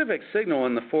specific signal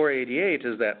in the 488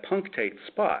 is that punctate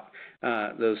spot,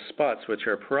 those spots which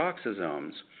are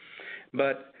peroxisomes.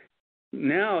 But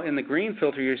now in the green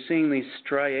filter you're seeing these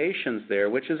striations there,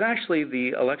 which is actually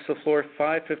the Alexafluor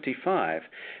 555,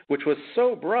 which was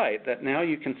so bright that now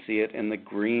you can see it in the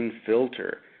green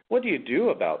filter. What do you do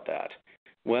about that?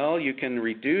 Well, you can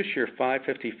reduce your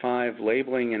 555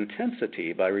 labeling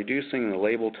intensity by reducing the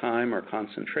label time or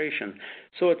concentration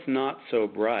so it's not so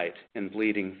bright and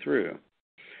bleeding through.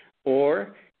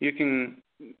 Or you can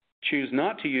choose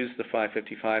not to use the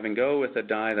 555 and go with a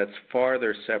dye that's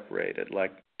farther separated,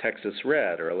 like Texas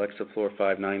Red or Alexafluor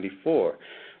 594,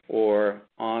 or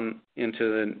on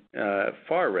into the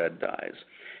far red dyes.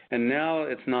 And now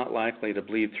it's not likely to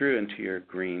bleed through into your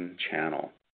green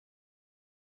channel.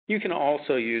 You can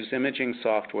also use imaging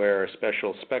software or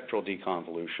special spectral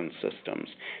deconvolution systems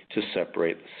to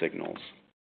separate the signals.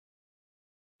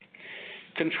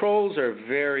 Controls are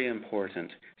very important,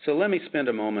 so let me spend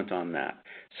a moment on that.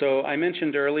 So I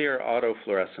mentioned earlier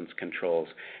autofluorescence controls.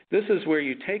 This is where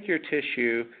you take your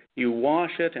tissue, you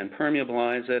wash it and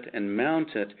permeabilize it and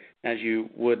mount it as you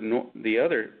would the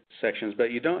other sections,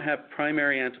 but you don't have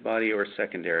primary antibody or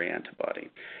secondary antibody.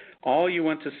 All you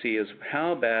want to see is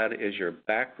how bad is your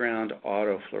background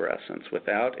autofluorescence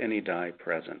without any dye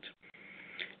present.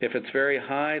 If it's very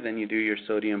high, then you do your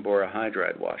sodium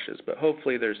borohydride washes, but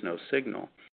hopefully there's no signal.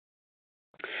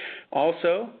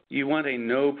 Also, you want a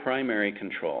no primary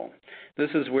control. This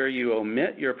is where you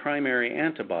omit your primary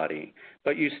antibody,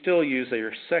 but you still use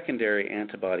your secondary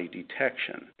antibody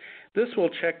detection. This will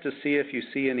check to see if you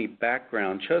see any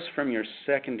background just from your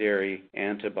secondary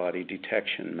antibody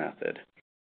detection method.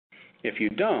 If you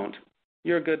don't,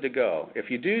 you're good to go. If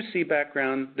you do see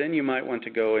background, then you might want to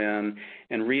go in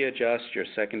and readjust your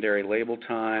secondary label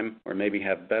time, or maybe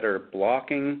have better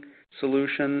blocking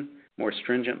solution, more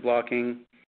stringent blocking,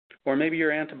 or maybe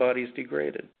your antibody is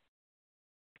degraded.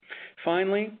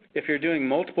 Finally, if you're doing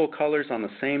multiple colors on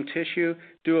the same tissue,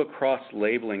 do a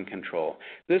cross-labeling control.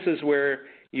 This is where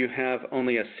you have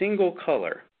only a single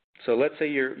color. So let's say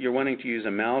you're wanting to use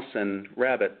a mouse and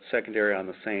rabbit secondary on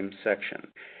the same section.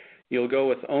 You'll go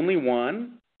with only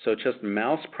one, so just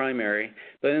mouse primary,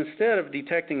 but instead of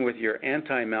detecting with your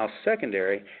anti-mouse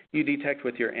secondary, you detect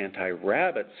with your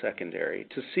anti-rabbit secondary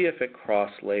to see if it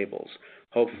cross-labels.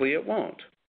 Hopefully it won't.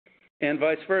 And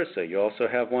vice versa. You also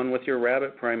have one with your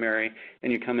rabbit primary,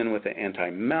 and you come in with the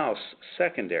anti-mouse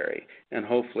secondary, and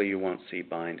hopefully you won't see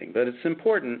binding. But it's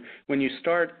important when you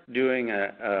start doing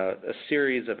a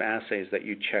series of assays that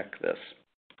you check this.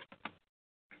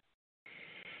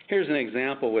 Here's an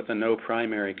example with a no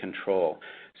primary control.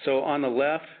 So on the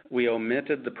left, we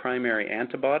omitted the primary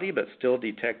antibody, but still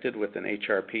detected with an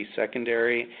HRP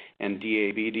secondary and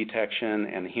DAB detection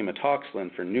and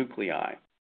hematoxylin for nuclei.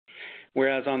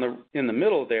 Whereas in the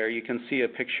middle there, you can see a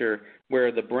picture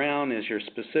where the brown is your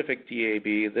specific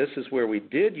DAB. This is where we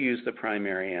did use the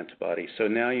primary antibody. So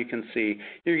now you can see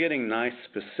you're getting nice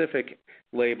specific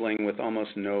labeling with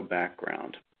almost no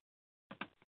background.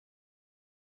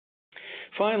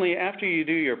 Finally, after you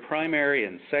do your primary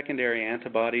and secondary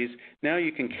antibodies, now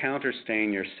you can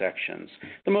counterstain your sections.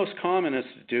 The most common is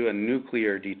to do a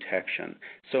nuclear detection.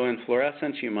 So in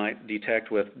fluorescence, you might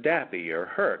detect with DAPI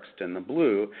or Herxt in the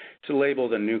blue to label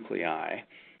the nuclei.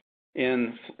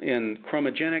 In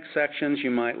chromogenic sections,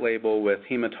 you might label with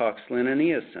hematoxylin and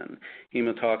eosin.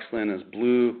 Hematoxylin is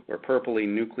blue or purpley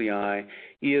nuclei.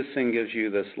 Eosin gives you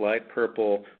this light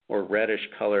purple or reddish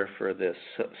color for this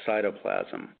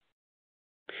cytoplasm.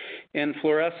 In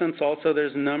fluorescence, also,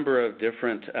 there's a number of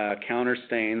different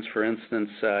counterstains. For instance,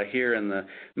 here in the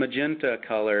magenta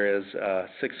color is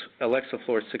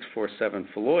Alexafluor 647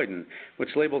 phalloidin, which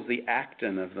labels the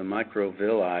actin of the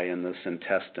microvilli in this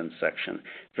intestine section.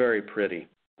 Very pretty.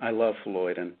 I love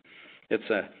phalloidin. It's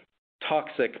a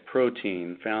toxic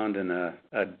protein found in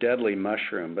a deadly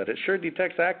mushroom, but it sure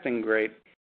detects actin great.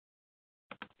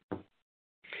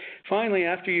 Finally,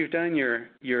 after you've done your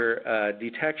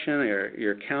detection or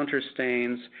your counter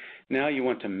stains, now you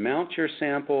want to mount your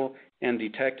sample and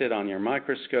detect it on your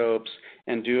microscopes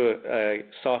and do a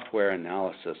software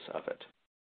analysis of it.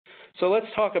 So let's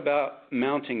talk about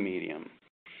mounting medium.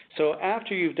 So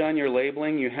after you've done your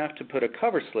labeling, you have to put a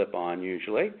cover slip on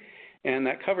usually, and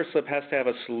that cover slip has to have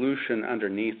a solution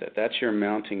underneath it. That's your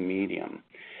mounting medium.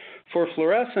 For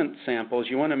fluorescent samples,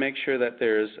 you want to make sure that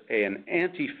there's an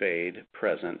antifade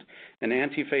present. An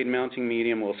antifade mounting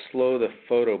medium will slow the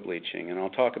photobleaching, and I'll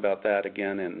talk about that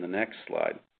again in the next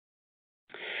slide.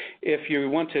 If you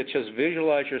want to just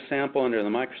visualize your sample under the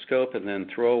microscope and then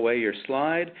throw away your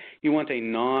slide, you want a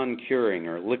non-curing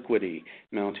or liquidy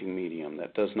mounting medium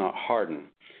that does not harden,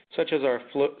 such as our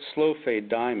slow fade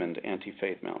diamond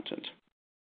antifade mountant.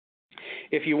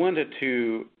 If you want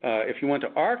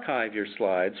to archive your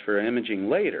slides for imaging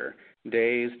later,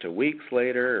 days to weeks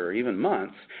later or even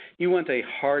months, you want a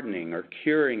hardening or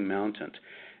curing mountant.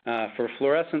 For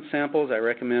fluorescent samples, I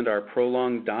recommend our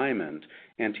prolonged diamond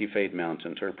antifade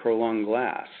mountant or prolonged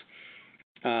glass.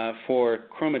 For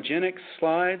chromogenic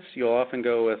slides, you'll often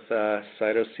go with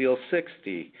Cytoseal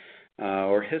 60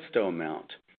 or HistoMount,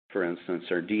 for instance,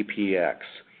 or DPX,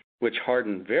 which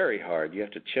harden very hard. You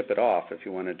have to chip it off if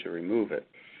you wanted to remove it.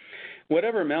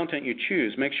 Whatever mountant you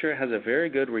choose, make sure it has a very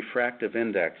good refractive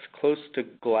index close to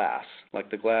glass,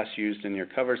 like the glass used in your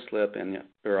cover slip and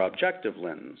your objective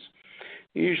lens,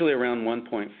 usually around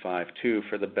 1.52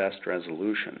 for the best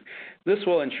resolution. This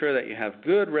will ensure that you have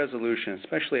good resolution,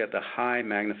 especially at the high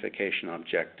magnification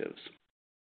objectives.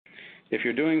 If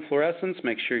you're doing fluorescence,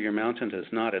 make sure your mountant is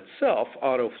not itself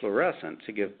autofluorescent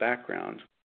to give background.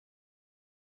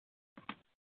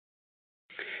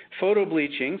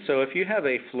 Photobleaching, so if you have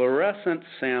a fluorescent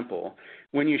sample,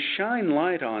 when you shine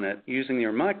light on it using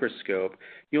your microscope,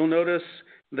 you'll notice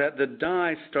that the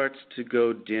dye starts to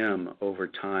go dim over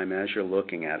time as you're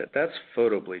looking at it. That's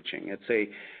photobleaching. It's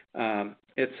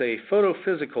a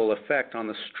photophysical effect on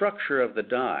the structure of the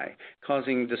dye,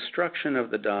 causing destruction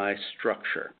of the dye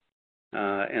structure,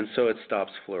 and so it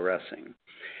stops fluorescing.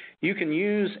 You can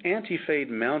use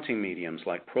anti-fade mounting mediums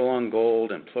like Prolonged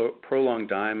Gold and Prolonged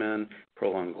Diamond,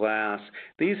 Prolonged Glass.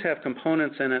 These have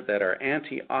components in it that are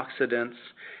antioxidants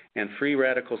and free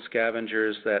radical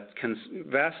scavengers that can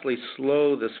vastly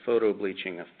slow this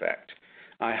photobleaching effect.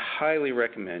 I highly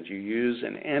recommend you use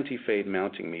an anti-fade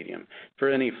mounting medium for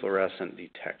any fluorescent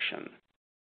detection.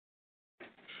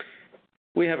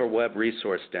 We have a web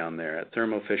resource down there at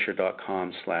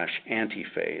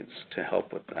thermofisher.com/antifades to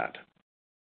help with that.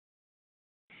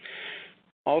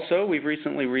 Also, we've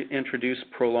recently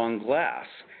introduced Prolonged Glass.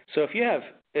 So if you have,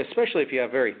 especially if you have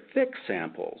very thick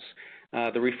samples,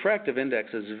 the refractive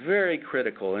index is very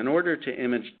critical in order to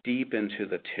image deep into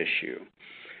the tissue.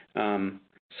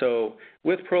 So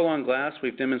with Prolonged Glass,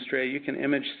 we've demonstrated you can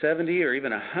image 70 or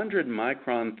even 100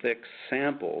 micron thick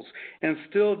samples and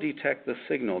still detect the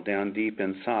signal down deep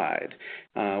inside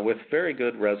with very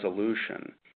good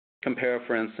resolution. Compare,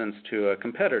 for instance, to a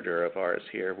competitor of ours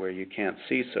here where you can't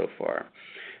see so far.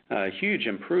 A huge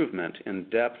improvement in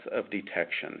depth of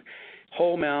detection.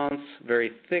 Whole mounts,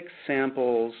 very thick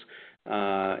samples,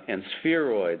 and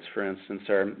spheroids, for instance,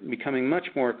 are becoming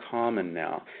much more common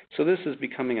now. So this is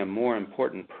becoming a more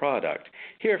important product.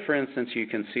 Here, for instance, you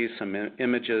can see some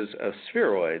images of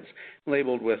spheroids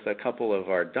labeled with a couple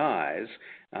of our dyes,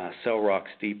 CellRox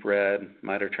Deep Red,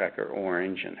 MitoTracker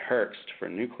Orange, and Herxt for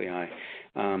nuclei,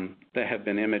 that have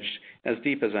been imaged as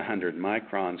deep as 100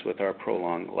 microns with our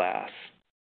Prolonged Glass.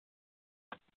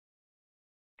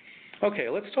 Okay,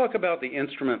 let's talk about the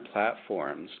instrument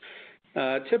platforms.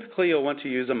 Typically, you'll want to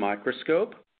use a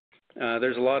microscope.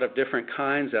 There's a lot of different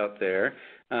kinds out there.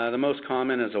 The most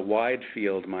common is a wide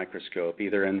field microscope,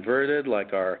 either inverted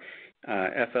like our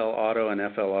FL Auto and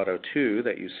FL Auto 2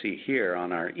 that you see here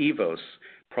on our EVOS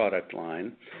product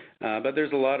line. But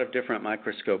there's a lot of different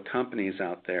microscope companies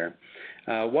out there.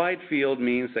 Wide field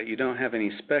means that you don't have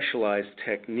any specialized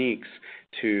techniques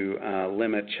to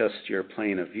limit just your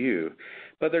plane of view.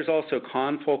 But there's also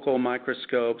confocal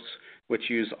microscopes, which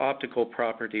use optical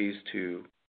properties to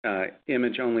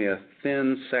image only a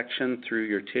thin section through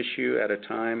your tissue at a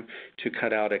time to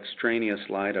cut out extraneous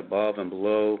light above and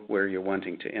below where you're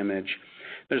wanting to image.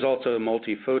 There's also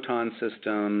multi-photon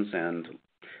systems and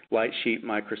light sheet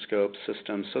microscope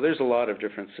systems, so there's a lot of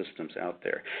different systems out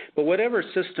there. But whatever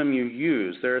system you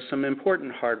use, there are some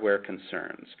important hardware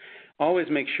concerns.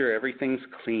 Always make sure everything's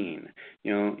clean.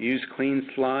 Use clean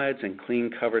slides and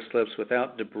clean cover slips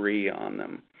without debris on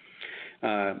them.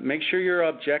 Make sure your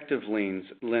objective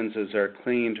lenses are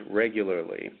cleaned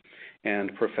regularly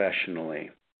and professionally.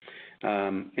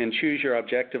 And choose your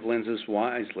objective lenses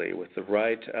wisely with the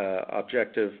right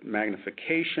objective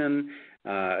magnification,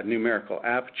 numerical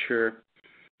aperture.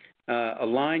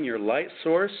 Align your light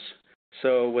source.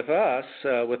 So with us,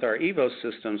 with our EVOS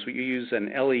systems, we use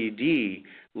an LED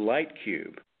light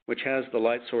cube, which has the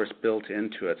light source built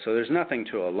into it. So there's nothing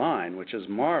to align, which is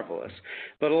marvelous.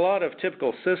 But a lot of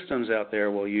typical systems out there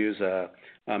will use a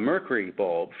mercury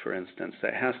bulb, for instance,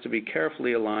 that has to be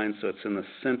carefully aligned so it's in the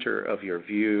center of your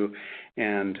view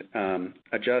and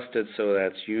adjusted so that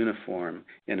it's uniform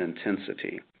in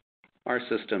intensity. Our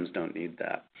systems don't need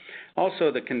that.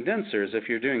 Also, the condensers, if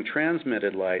you're doing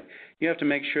transmitted light, you have to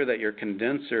make sure that your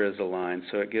condenser is aligned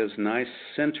so it gives nice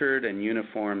centered and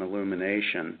uniform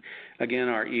illumination. Again,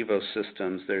 our EVOS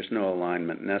systems, there's no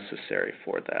alignment necessary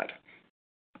for that.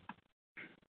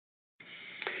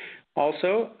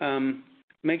 Also,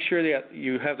 make sure that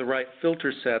you have the right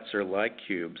filter sets or light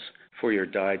cubes for your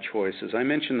dye choices. I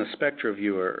mentioned the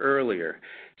SpectraViewer earlier.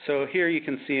 So here you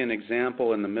can see an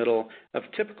example in the middle of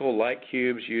typical light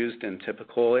cubes used in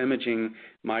typical imaging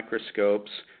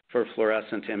microscopes for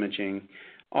fluorescent imaging.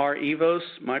 Our EVOS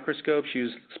microscopes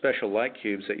use special light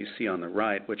cubes that you see on the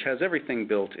right, which has everything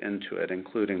built into it,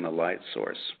 including the light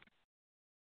source.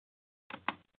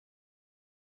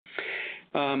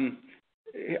 On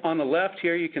the left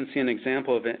here, you can see an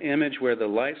example of an image where the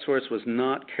light source was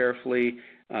not carefully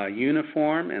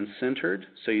uniform and centered.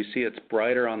 So you see it's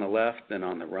brighter on the left than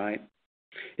on the right.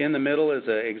 In the middle is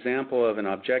an example of an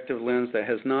objective lens that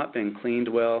has not been cleaned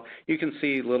well. You can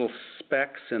see little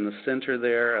specks in the center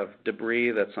there of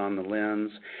debris that's on the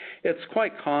lens. It's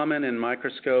quite common in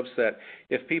microscopes that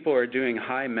if people are doing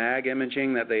high mag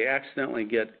imaging that they accidentally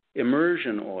get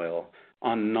immersion oil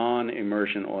on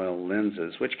non-immersion oil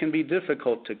lenses, which can be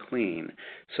difficult to clean.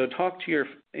 So talk to your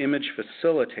image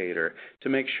facilitator to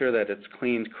make sure that it's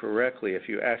cleaned correctly if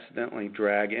you accidentally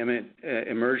drag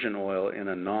immersion oil in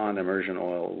a non-immersion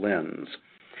oil lens.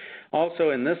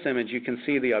 Also in this image, you can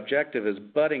see the objective is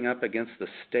butting up against the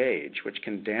stage, which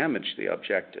can damage the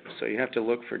objective. So you have to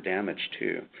look for damage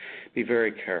too. Be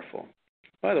very careful.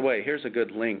 By the way, here's a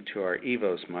good link to our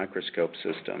EVOS microscope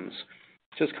systems.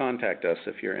 Just contact us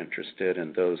if you're interested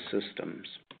in those systems.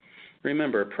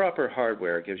 Remember, proper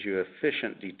hardware gives you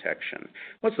efficient detection.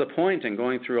 What's the point in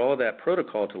going through all that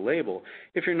protocol to label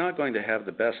if you're not going to have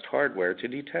the best hardware to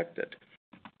detect it?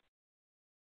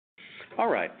 All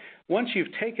right, once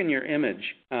you've taken your image,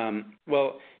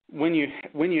 when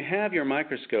you have your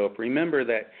microscope, remember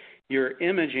that your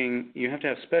imaging, you have to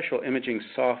have special imaging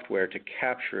software to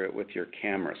capture it with your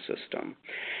camera system.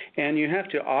 And you have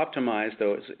to optimize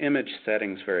those image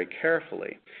settings very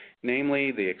carefully,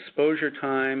 namely the exposure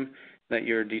time that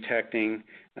you're detecting,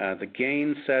 the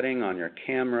gain setting on your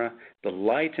camera, the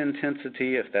light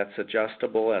intensity, if that's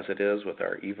adjustable as it is with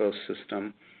our EVOS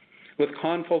system. With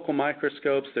confocal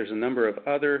microscopes, there's a number of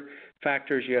other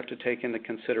factors you have to take into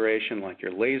consideration, like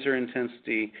your laser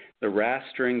intensity, the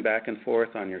rastering back and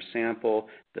forth on your sample,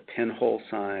 the pinhole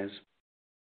size.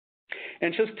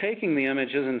 And just taking the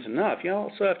image isn't enough. You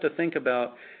also have to think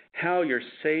about how you're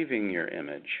saving your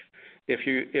image. If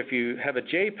you have a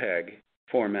JPEG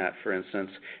format, for instance,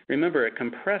 remember it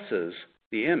compresses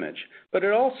the image, but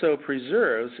it also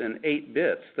preserves in 8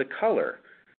 bits the color,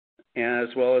 as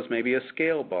well as maybe a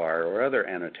scale bar or other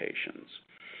annotations.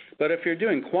 But if you're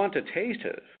doing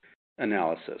quantitative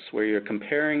analysis, where you're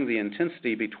comparing the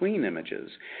intensity between images,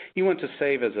 you want to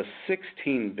save as a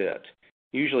 16-bit,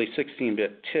 usually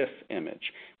 16-bit TIFF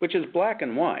image, which is black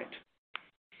and white.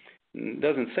 It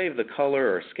doesn't save the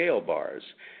color or scale bars.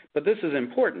 But this is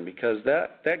important because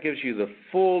that gives you the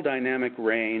full dynamic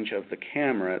range of the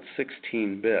camera at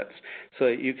 16 bits so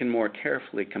that you can more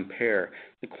carefully compare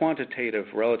the quantitative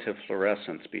relative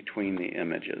fluorescence between the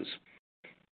images.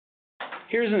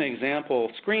 Here's an example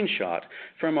screenshot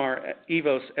from our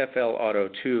EVOS FL Auto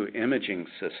 2 imaging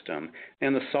system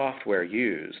and the software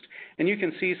used. And you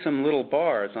can see some little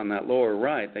bars on that lower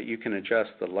right that you can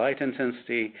adjust the light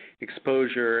intensity,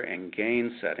 exposure, and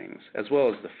gain settings, as well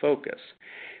as the focus.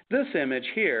 This image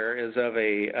here is of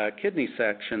a kidney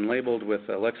section labeled with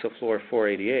Lexaflor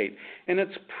 488, and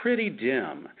it's pretty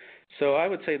dim. So I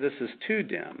would say this is too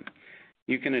dim.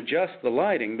 You can adjust the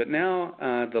lighting, but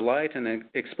now the light and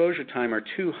exposure time are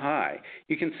too high.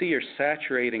 You can see you're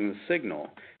saturating the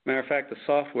signal. Matter of fact, the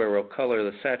software will color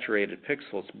the saturated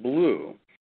pixels blue.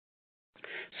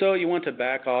 So you want to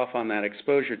back off on that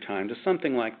exposure time to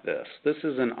something like this. This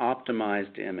is an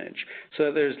optimized image.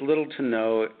 So there's little to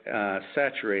no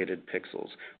saturated pixels,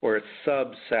 or it's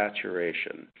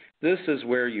sub-saturation. This is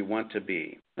where you want to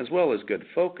be, as well as good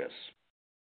focus.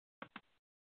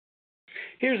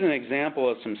 Here's an example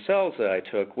of some cells that I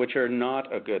took, which are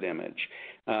not a good image.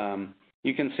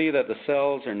 You can see that the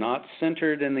cells are not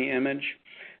centered in the image.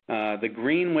 The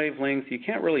green wavelength you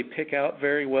can't really pick out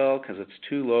very well because it's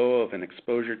too low of an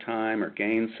exposure time or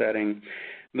gain setting.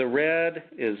 The red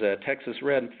is a Texas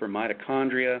red for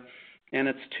mitochondria, and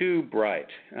it's too bright,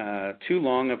 too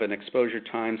long of an exposure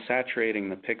time saturating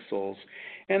the pixels.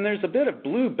 And there's a bit of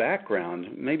blue background.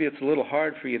 Maybe it's a little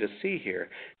hard for you to see here.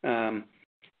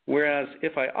 Whereas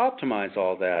if I optimize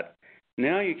all that,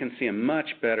 now you can see a much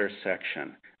better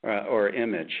section. Or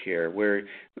image here, where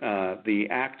the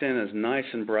actin is nice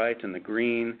and bright in the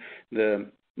green, the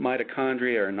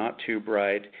mitochondria are not too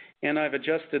bright, and I've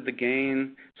adjusted the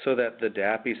gain so that the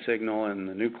DAPI signal and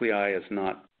the nuclei is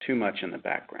not too much in the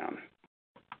background.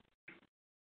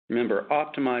 Remember,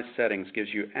 optimized settings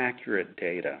gives you accurate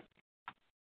data.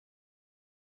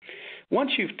 Once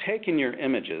you've taken your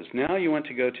images, now you want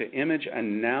to go to image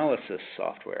analysis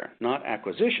software, not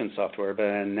acquisition software, but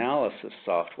analysis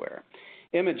software.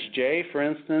 ImageJ, for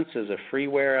instance, is a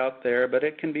freeware out there, but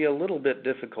it can be a little bit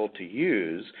difficult to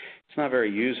use. It's not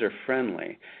very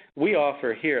user-friendly. We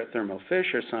offer here at Thermo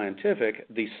Fisher Scientific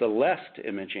the Celeste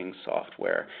imaging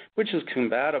software, which is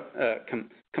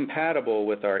compatible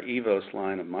with our EVOS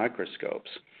line of microscopes.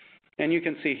 And you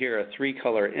can see here a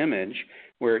 3-color image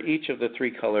where each of the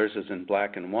 3 colors is in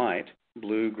black and white,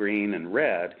 blue, green, and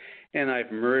red, and I've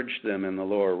merged them in the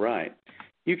lower right.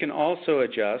 You can also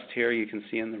adjust, here you can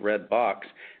see in the red box,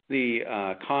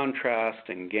 the contrast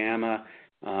and gamma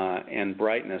and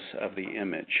brightness of the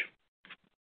image.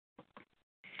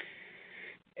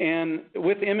 And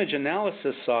with image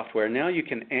analysis software, now you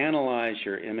can analyze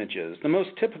your images. The most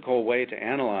typical way to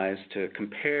analyze, to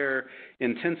compare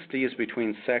intensities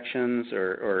between sections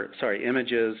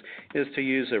images, is to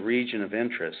use a region of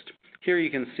interest. Here you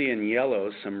can see in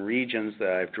yellow some regions that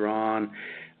I've drawn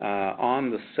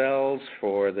on the cells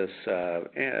for this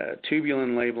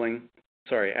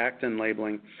actin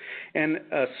labeling, and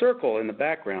a circle in the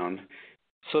background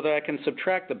so that I can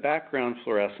subtract the background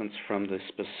fluorescence from the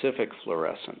specific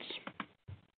fluorescence.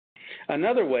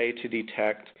 Another way to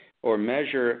detect or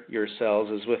measure your cells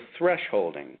is with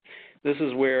thresholding. This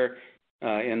is where,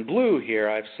 in blue here,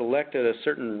 I've selected a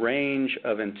certain range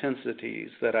of intensities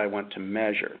that I want to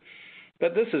measure.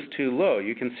 But this is too low.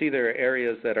 You can see there are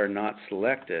areas that are not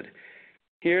selected.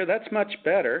 Here, that's much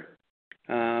better,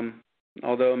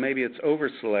 although maybe it's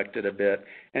over-selected a bit.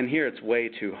 And here it's way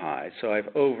too high, so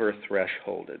I've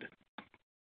over-thresholded.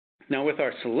 Now, with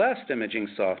our Celeste imaging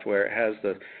software, it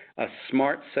has a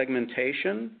smart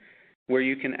segmentation where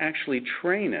you can actually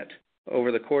train it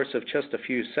over the course of just a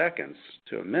few seconds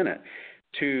to a minute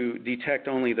to detect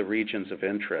only the regions of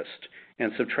interest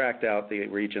and subtract out the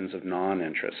regions of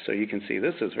non-interest. So you can see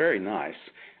this is very nice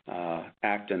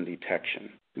actin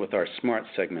detection with our smart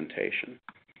segmentation.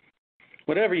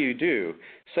 Whatever you do,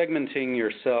 segmenting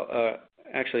your cell,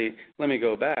 actually, let me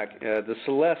go back. The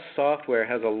Celeste software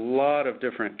has a lot of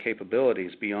different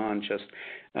capabilities beyond just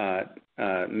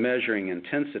measuring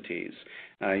intensities.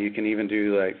 You can even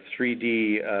do like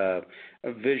 3D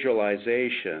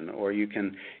visualization, or you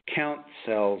can count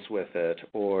cells with it,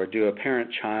 or do a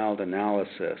parent-child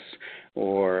analysis,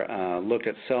 or look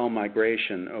at cell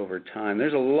migration over time.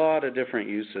 There's a lot of different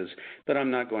uses, but I'm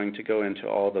not going to go into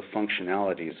all the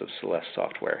functionalities of Celeste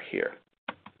software here.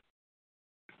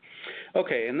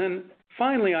 Okay, and then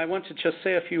finally, I want to just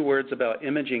say a few words about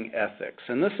imaging ethics,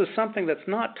 and this is something that's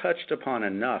not touched upon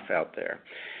enough out there.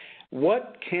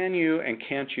 What can you and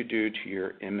can't you do to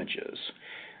your images?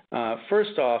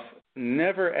 First off,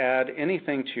 never add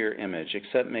anything to your image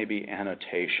except maybe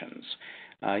annotations.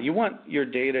 You want your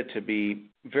data to be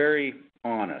very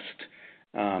honest.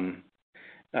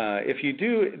 If you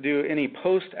do any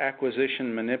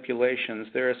post-acquisition manipulations,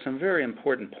 there are some very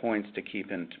important points to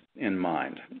keep in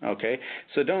mind, okay?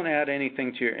 So don't add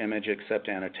anything to your image except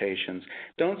annotations.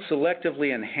 Don't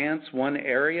selectively enhance one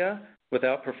area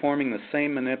without performing the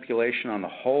same manipulation on the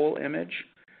whole image.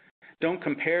 Don't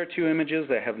compare two images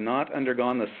that have not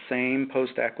undergone the same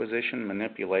post-acquisition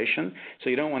manipulation. So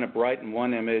you don't want to brighten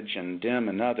one image and dim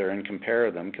another and compare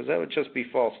them, because that would just be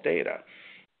false data.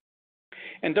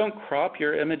 And don't crop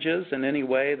your images in any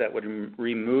way that would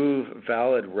remove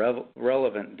valid,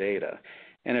 relevant data.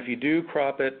 And if you do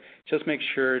crop it, just make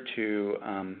sure to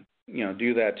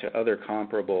do that to other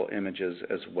comparable images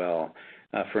as well.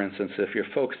 For instance, if you're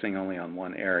focusing only on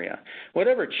one area.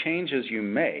 Whatever changes you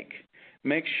make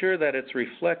sure that it's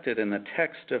reflected in the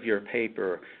text of your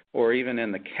paper or even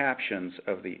in the captions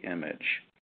of the image,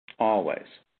 always.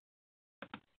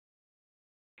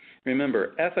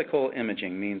 Remember, ethical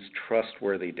imaging means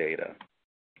trustworthy data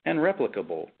and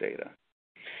replicable data.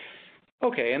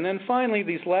 Okay, and then finally,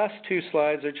 these last two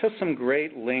slides are just some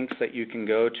great links that you can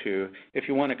go to if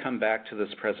you want to come back to this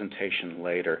presentation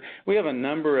later. We have a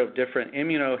number of different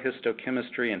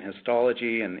immunohistochemistry and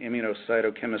histology and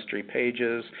immunocytochemistry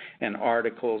pages and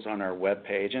articles on our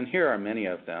webpage, and here are many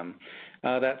of them.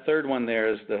 That third one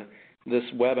there is this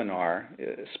webinar,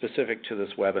 specific to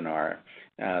this webinar,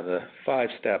 the 5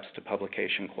 steps to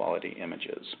publication quality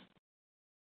images.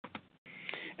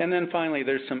 And then finally,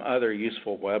 there's some other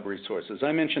useful web resources.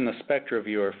 I mentioned the Spectra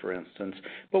Viewer, for instance,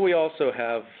 but we also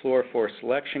have Fluorophore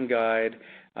Selection Guide,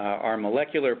 our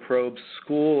Molecular Probe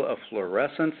School of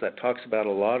Fluorescence that talks about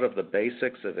a lot of the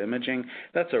basics of imaging.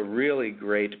 That's a really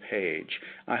great page.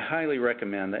 I highly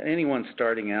recommend that anyone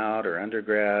starting out or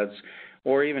undergrads,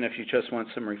 or even if you just want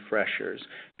some refreshers,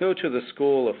 go to the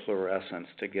School of Fluorescence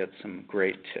to get some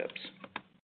great tips.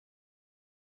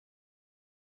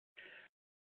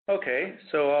 Okay,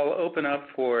 so I'll open up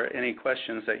for any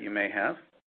questions that you may have.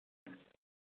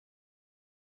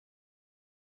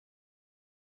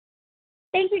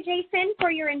 Thank you, Jason,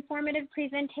 for your informative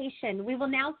presentation. We will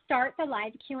now start the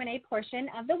live Q&A portion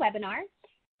of the webinar.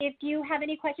 If you have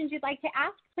any questions you'd like to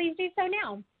ask, please do so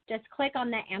now. Just click on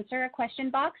the Answer a Question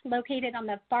box located on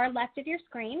the far left of your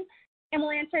screen, and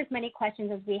we'll answer as many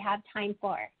questions as we have time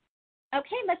for.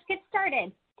 Okay, let's get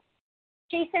started.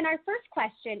 Jason, our first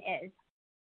question is,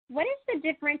 what is the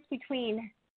difference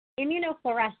between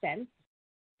immunofluorescence,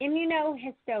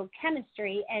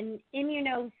 immunohistochemistry, and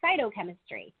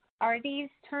immunocytochemistry? Are these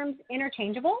terms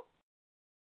interchangeable?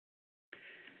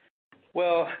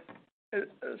 Well,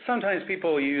 sometimes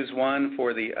people use one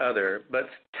for the other, but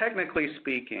technically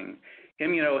speaking,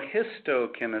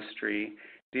 immunohistochemistry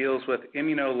deals with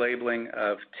immunolabeling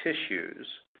of tissues.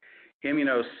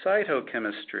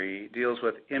 Immunocytochemistry deals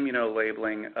with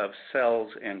immunolabeling of cells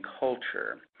in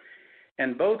culture,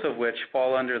 and both of which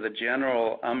fall under the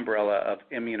general umbrella of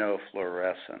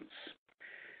immunofluorescence.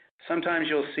 Sometimes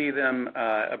you'll see them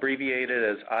abbreviated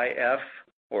as IF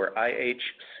or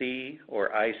IHC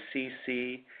or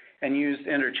ICC and used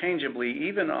interchangeably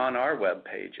even on our web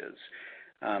pages.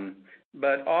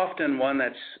 but often one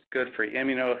that's good for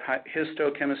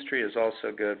immunohistochemistry is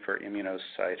also good for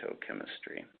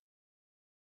immunocytochemistry.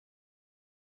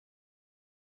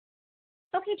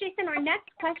 Okay, Jason, our next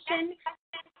question.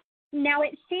 Now,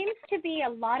 it seems to be a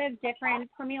lot of different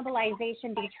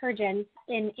permeabilization detergents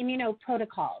in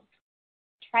immunoprotocols.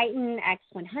 Triton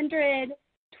X100,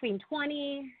 Tween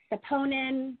 20,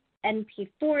 Saponin,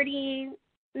 NP40,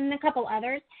 and a couple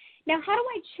others. Now, how do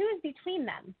I choose between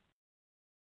them?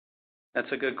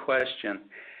 That's a good question.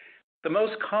 The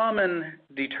most common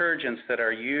detergents that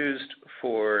are used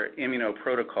for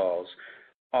immunoprotocols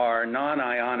are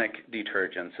non-ionic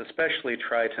detergents, especially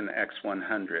Triton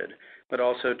X100, but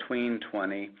also Tween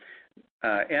 20.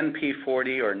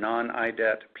 NP40 or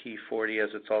non-IDET P40, as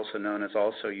it's also known, is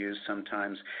also used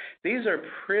sometimes. These are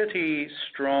pretty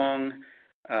strong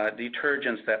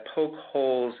detergents that poke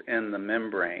holes in the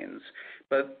membranes,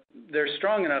 but they're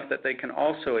strong enough that they can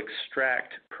also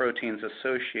extract proteins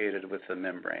associated with the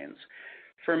membranes.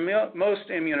 For most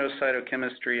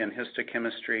immunocytochemistry and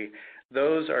histochemistry,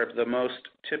 those are the most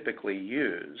typically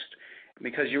used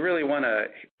because you really want to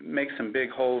make some big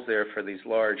holes there for these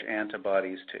large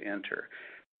antibodies to enter.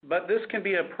 But this can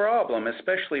be a problem,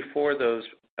 especially for those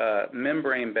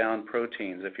membrane-bound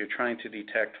proteins if you're trying to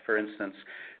detect, for instance,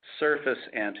 surface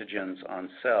antigens on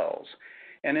cells.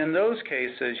 And in those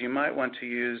cases, you might want to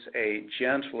use a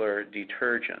gentler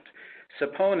detergent.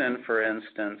 Saponin, for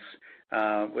instance,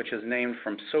 which is named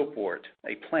from soapwort,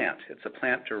 a plant. It's a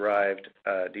plant-derived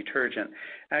detergent,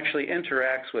 actually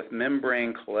interacts with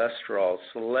membrane cholesterol,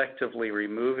 selectively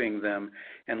removing them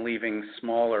and leaving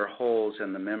smaller holes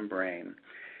in the membrane.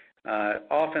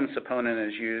 Often saponin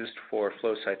is used for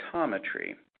flow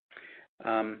cytometry.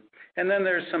 And then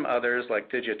there's some others like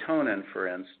digitonin, for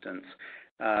instance,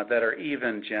 that are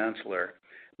even gentler.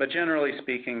 But generally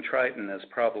speaking, Triton is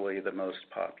probably the most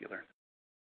popular.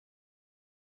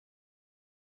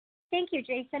 Thank you,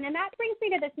 Jason. And that brings me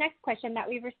to this next question that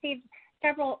we've received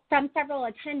from several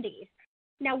attendees.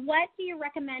 Now, what do you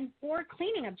recommend for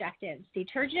cleaning objectives?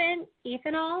 Detergent,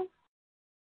 ethanol?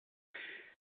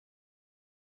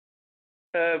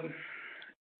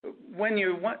 When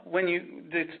you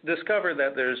discover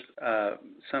that there's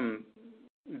some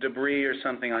debris or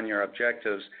something on your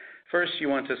objectives, first you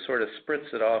want to sort of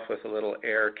spritz it off with a little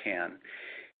air can.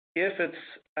 If it's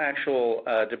actual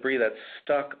debris that's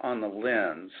stuck on the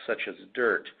lens, such as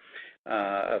dirt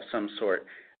of some sort,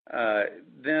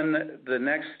 then the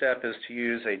next step is to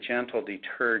use a gentle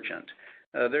detergent.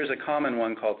 There's a common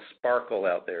one called Sparkle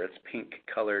out there. It's pink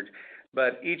colored,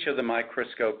 but each of the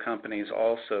microscope companies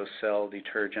also sell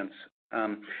detergents.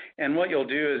 And what you'll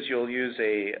do is you'll use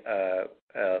a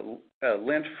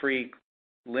lint-free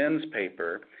lens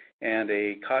paper and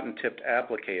a cotton-tipped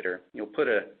applicator. You'll put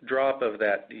a drop of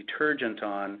that detergent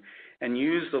on and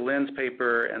use the lens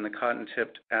paper and the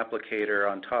cotton-tipped applicator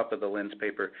on top of the lens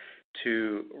paper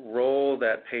to roll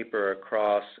that paper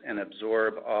across and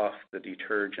absorb off the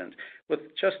detergent with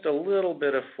just a little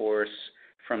bit of force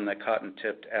from the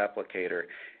cotton-tipped applicator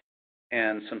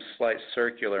and some slight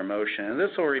circular motion. And this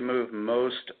will remove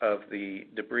most of the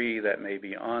debris that may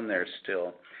be on there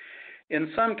still. In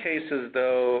some cases,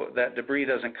 though, that debris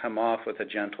doesn't come off with a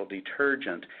gentle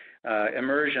detergent.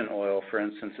 Immersion oil, for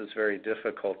instance, is very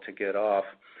difficult to get off.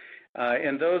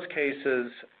 In those cases,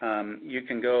 you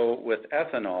can go with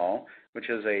ethanol, which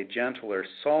is a gentler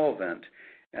solvent,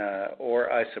 or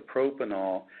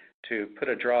isopropanol, to put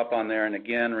a drop on there and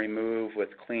again remove with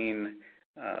clean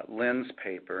lens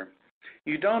paper.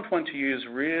 You don't want to use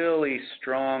really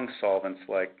strong solvents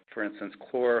like, for instance,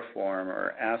 chloroform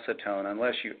or acetone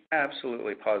unless you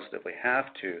absolutely positively have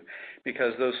to,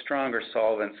 because those stronger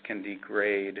solvents can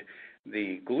degrade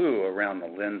the glue around the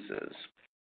lenses.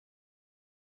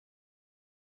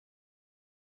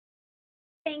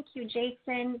 Thank you,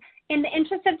 Jason. In the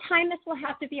interest of time, this will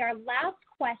have to be our last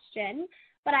question,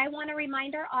 but I want to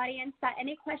remind our audience that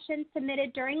any questions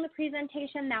submitted during the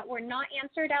presentation that were not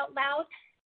answered out loud,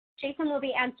 Jason will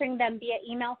be answering them via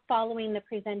email following the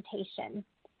presentation.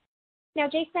 Now,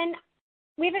 Jason,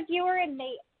 we have a viewer, and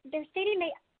they're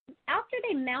stating after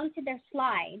they mounted their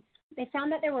slides, they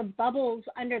found that there were bubbles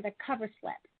under the cover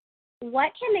slip.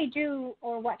 What can they do,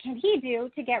 or what can he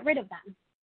do to get rid of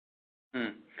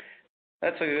them?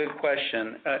 That's a good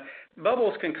question.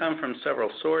 Bubbles can come from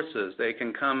several sources. They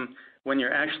can come when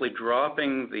you're actually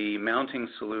dropping the mounting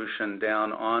solution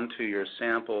down onto your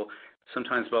sample.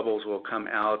 Sometimes bubbles will come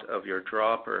out of your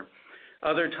dropper.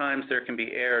 Other times there can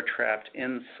be air trapped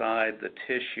inside the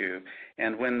tissue,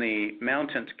 and when the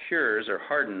mountant cures or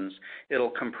hardens,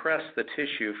 it'll compress the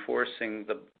tissue, forcing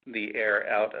the air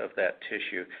out of that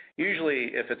tissue. Usually,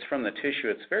 if it's from the tissue,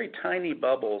 it's very tiny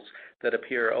bubbles that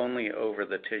appear only over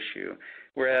the tissue,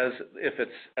 whereas if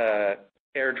it's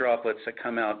air droplets that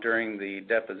come out during the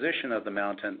deposition of the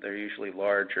mountant, they're usually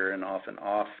larger and often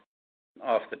off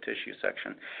the tissue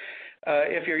section.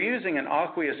 If you're using an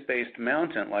aqueous-based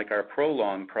mountant like our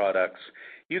Prolong products,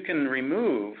 you can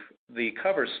remove the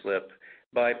cover slip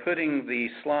by putting the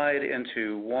slide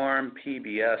into warm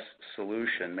PBS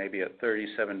solution, maybe at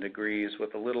 37 degrees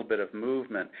with a little bit of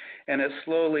movement, and it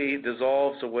slowly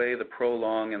dissolves away the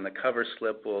Prolong and the cover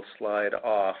slip will slide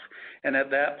off. And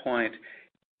at that point,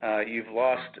 you've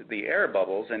lost the air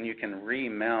bubbles and you can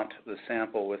remount the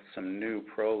sample with some new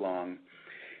Prolong.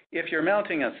 If you're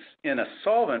mounting in a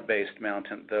solvent-based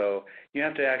mountant, though, you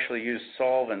have to actually use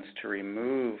solvents to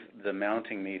remove the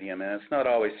mounting medium, and it's not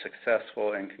always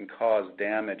successful and can cause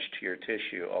damage to your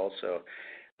tissue also.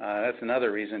 That's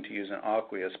another reason to use an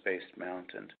aqueous-based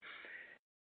mountant.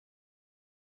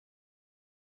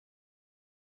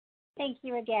 Thank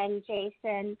you again,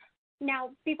 Jason. Now,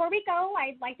 before we go,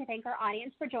 I'd like to thank our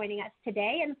audience for joining us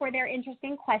today and for their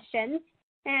interesting questions.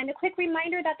 And a quick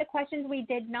reminder that the questions we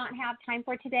did not have time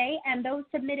for today and those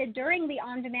submitted during the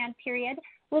on-demand period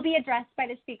will be addressed by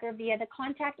the speaker via the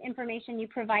contact information you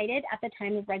provided at the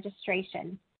time of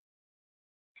registration.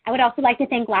 I would also like to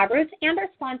thank LabRoots and our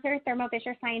sponsor, Thermo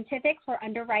Fisher Scientific, for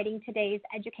underwriting today's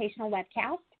educational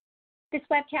webcast. This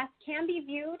webcast can be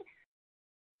viewed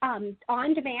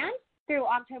on demand through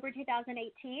October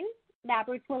 2018.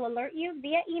 LabRoots will alert you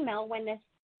via email when this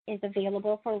is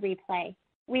available for replay.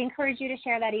 We encourage you to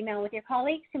share that email with your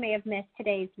colleagues who may have missed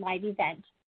today's live event.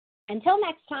 Until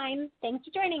next time, thanks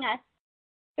for joining us.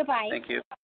 Goodbye. Thank you.